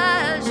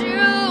as you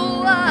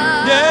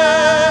are.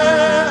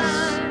 Yes.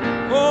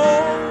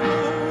 Oh.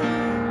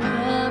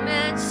 Come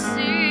and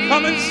see.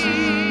 Come and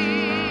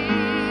see.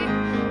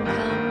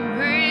 Come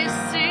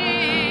receive.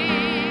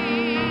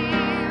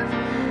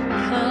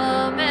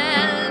 Come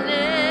and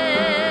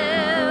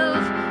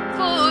live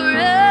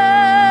forever.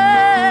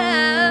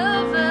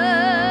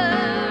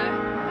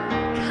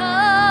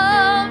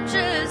 Come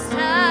just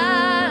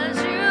as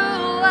you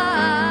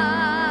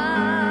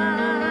are.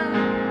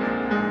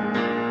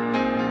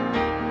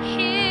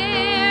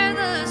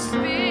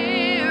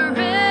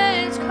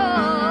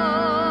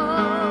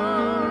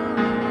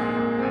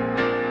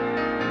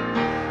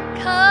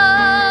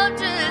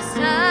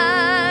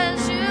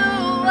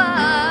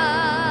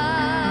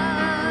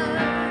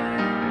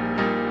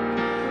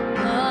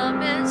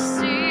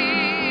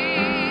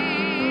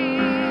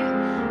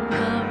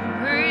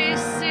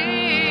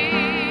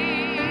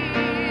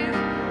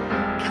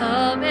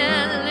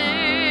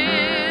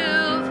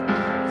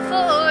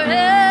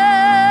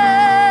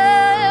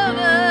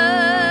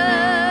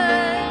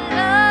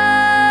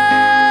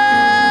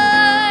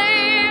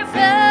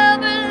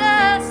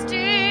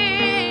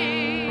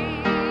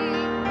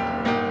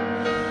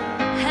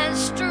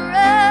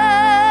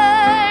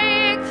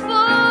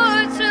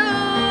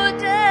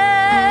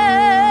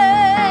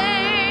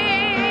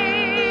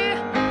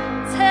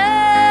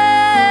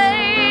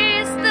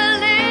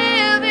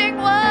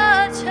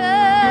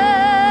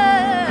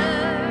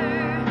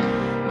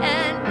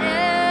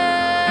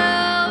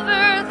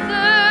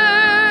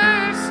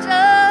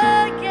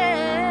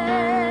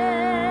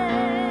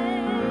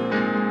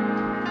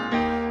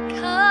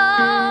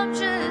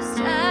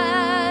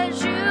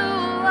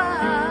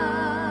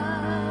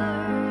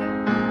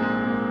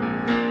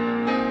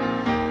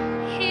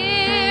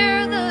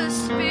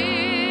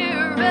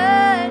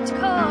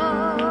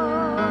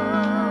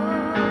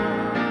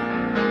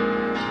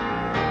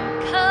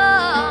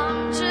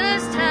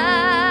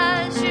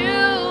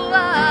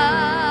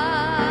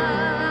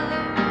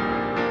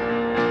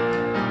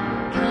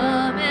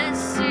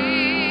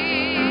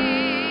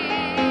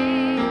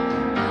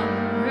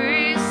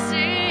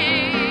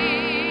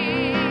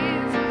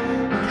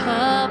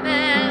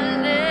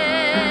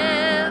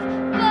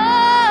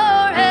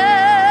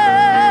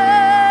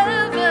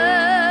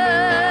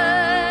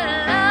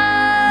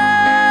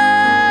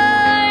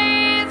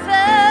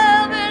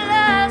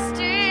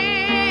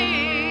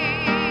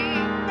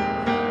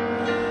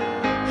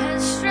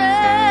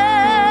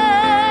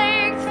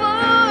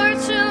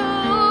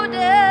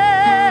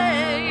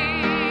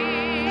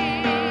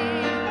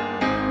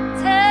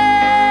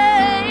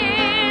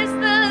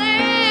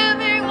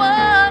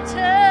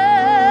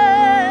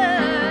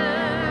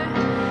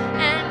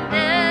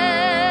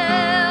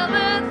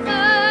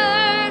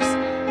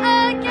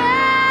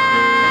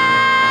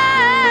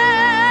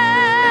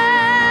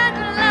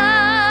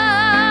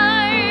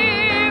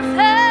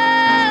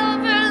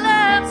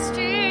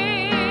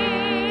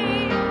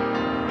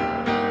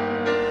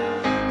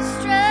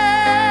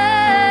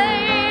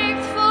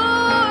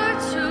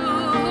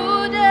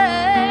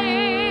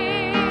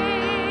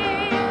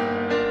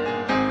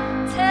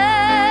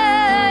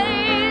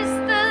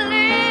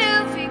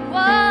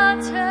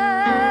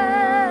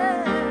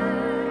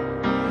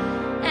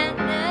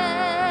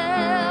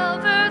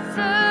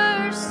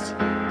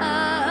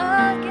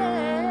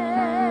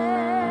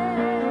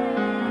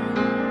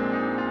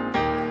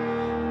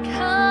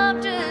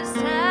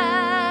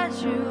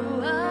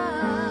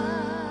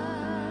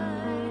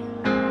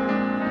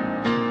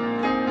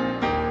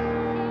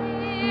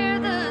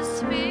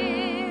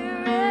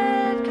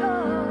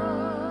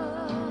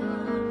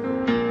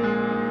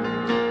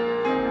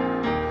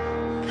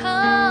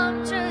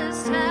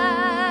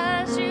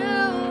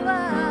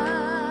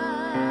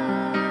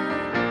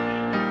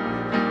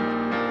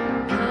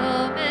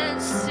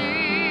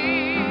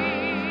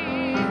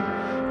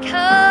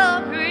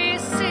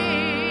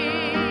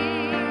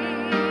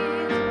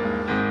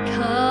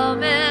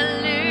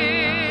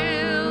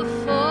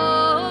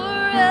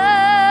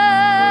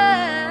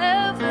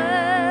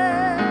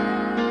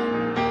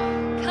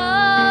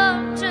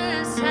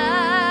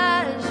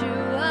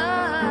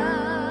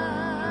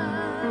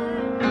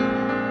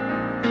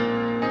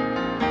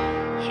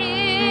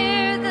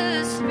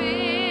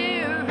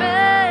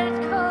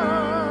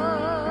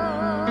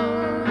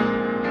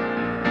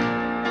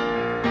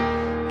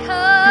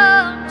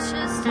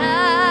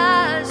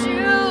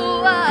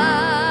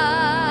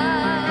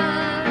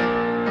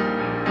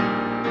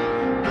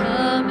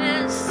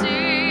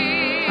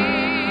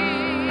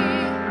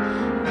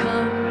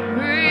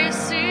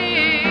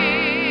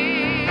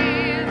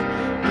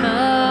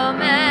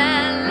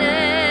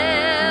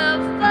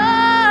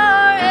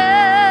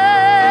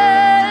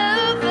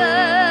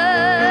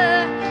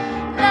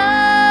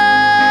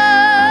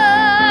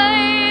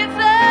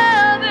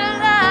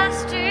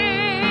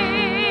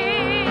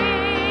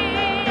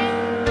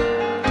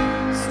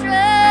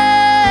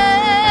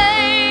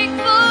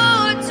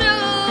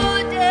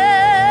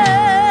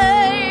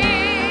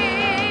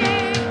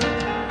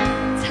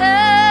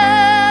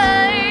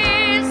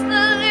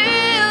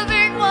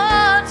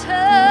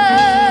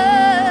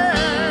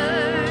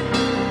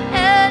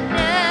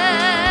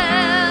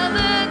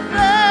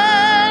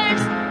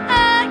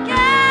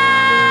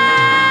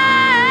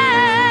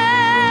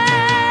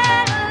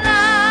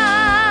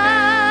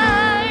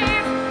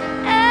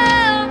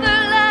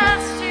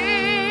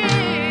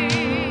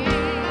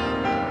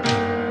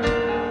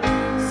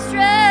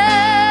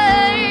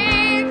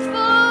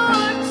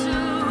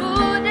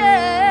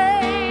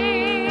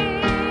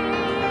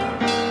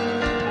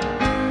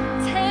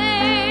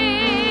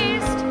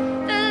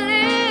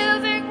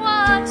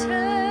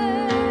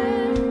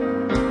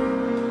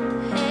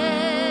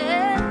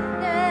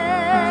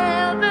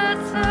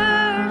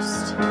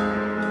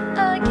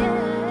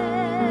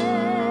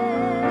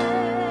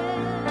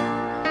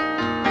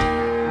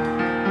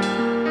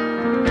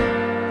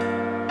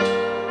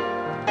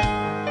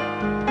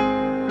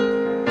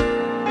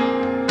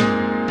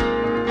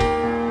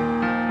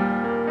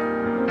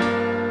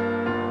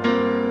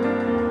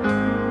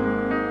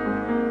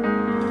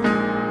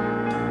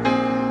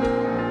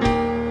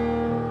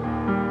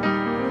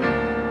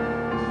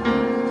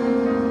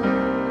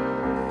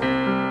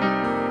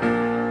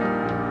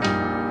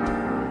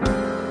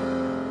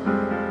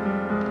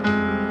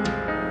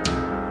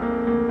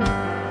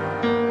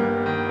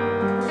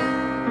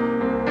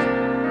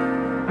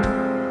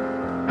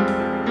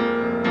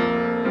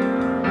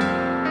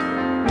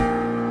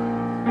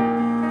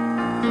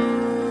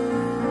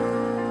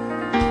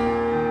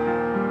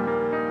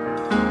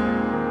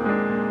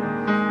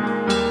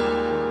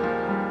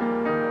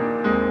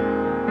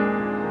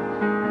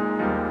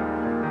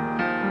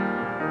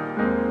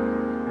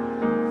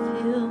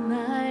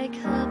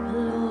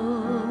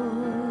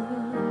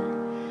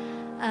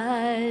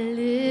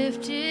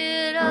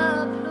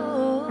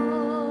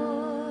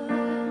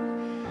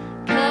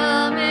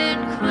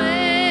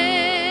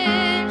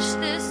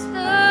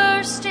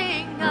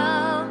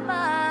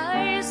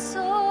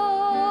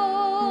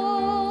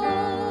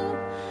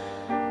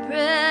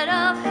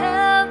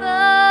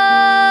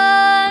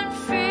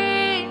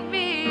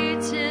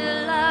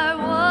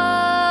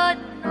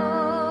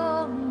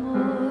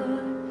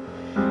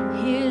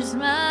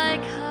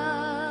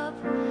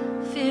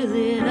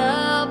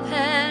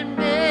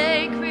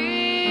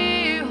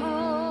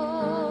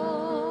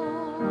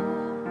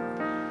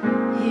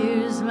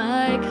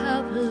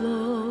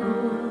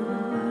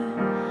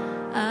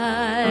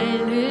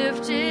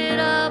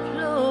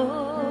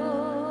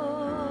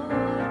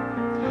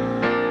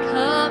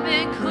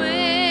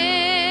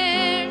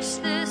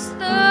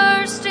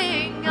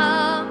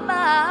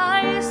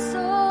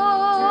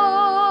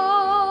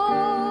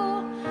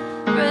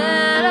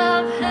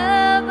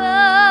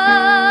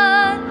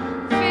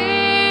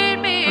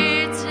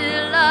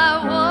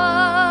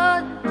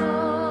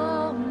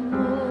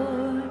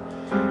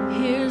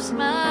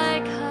 my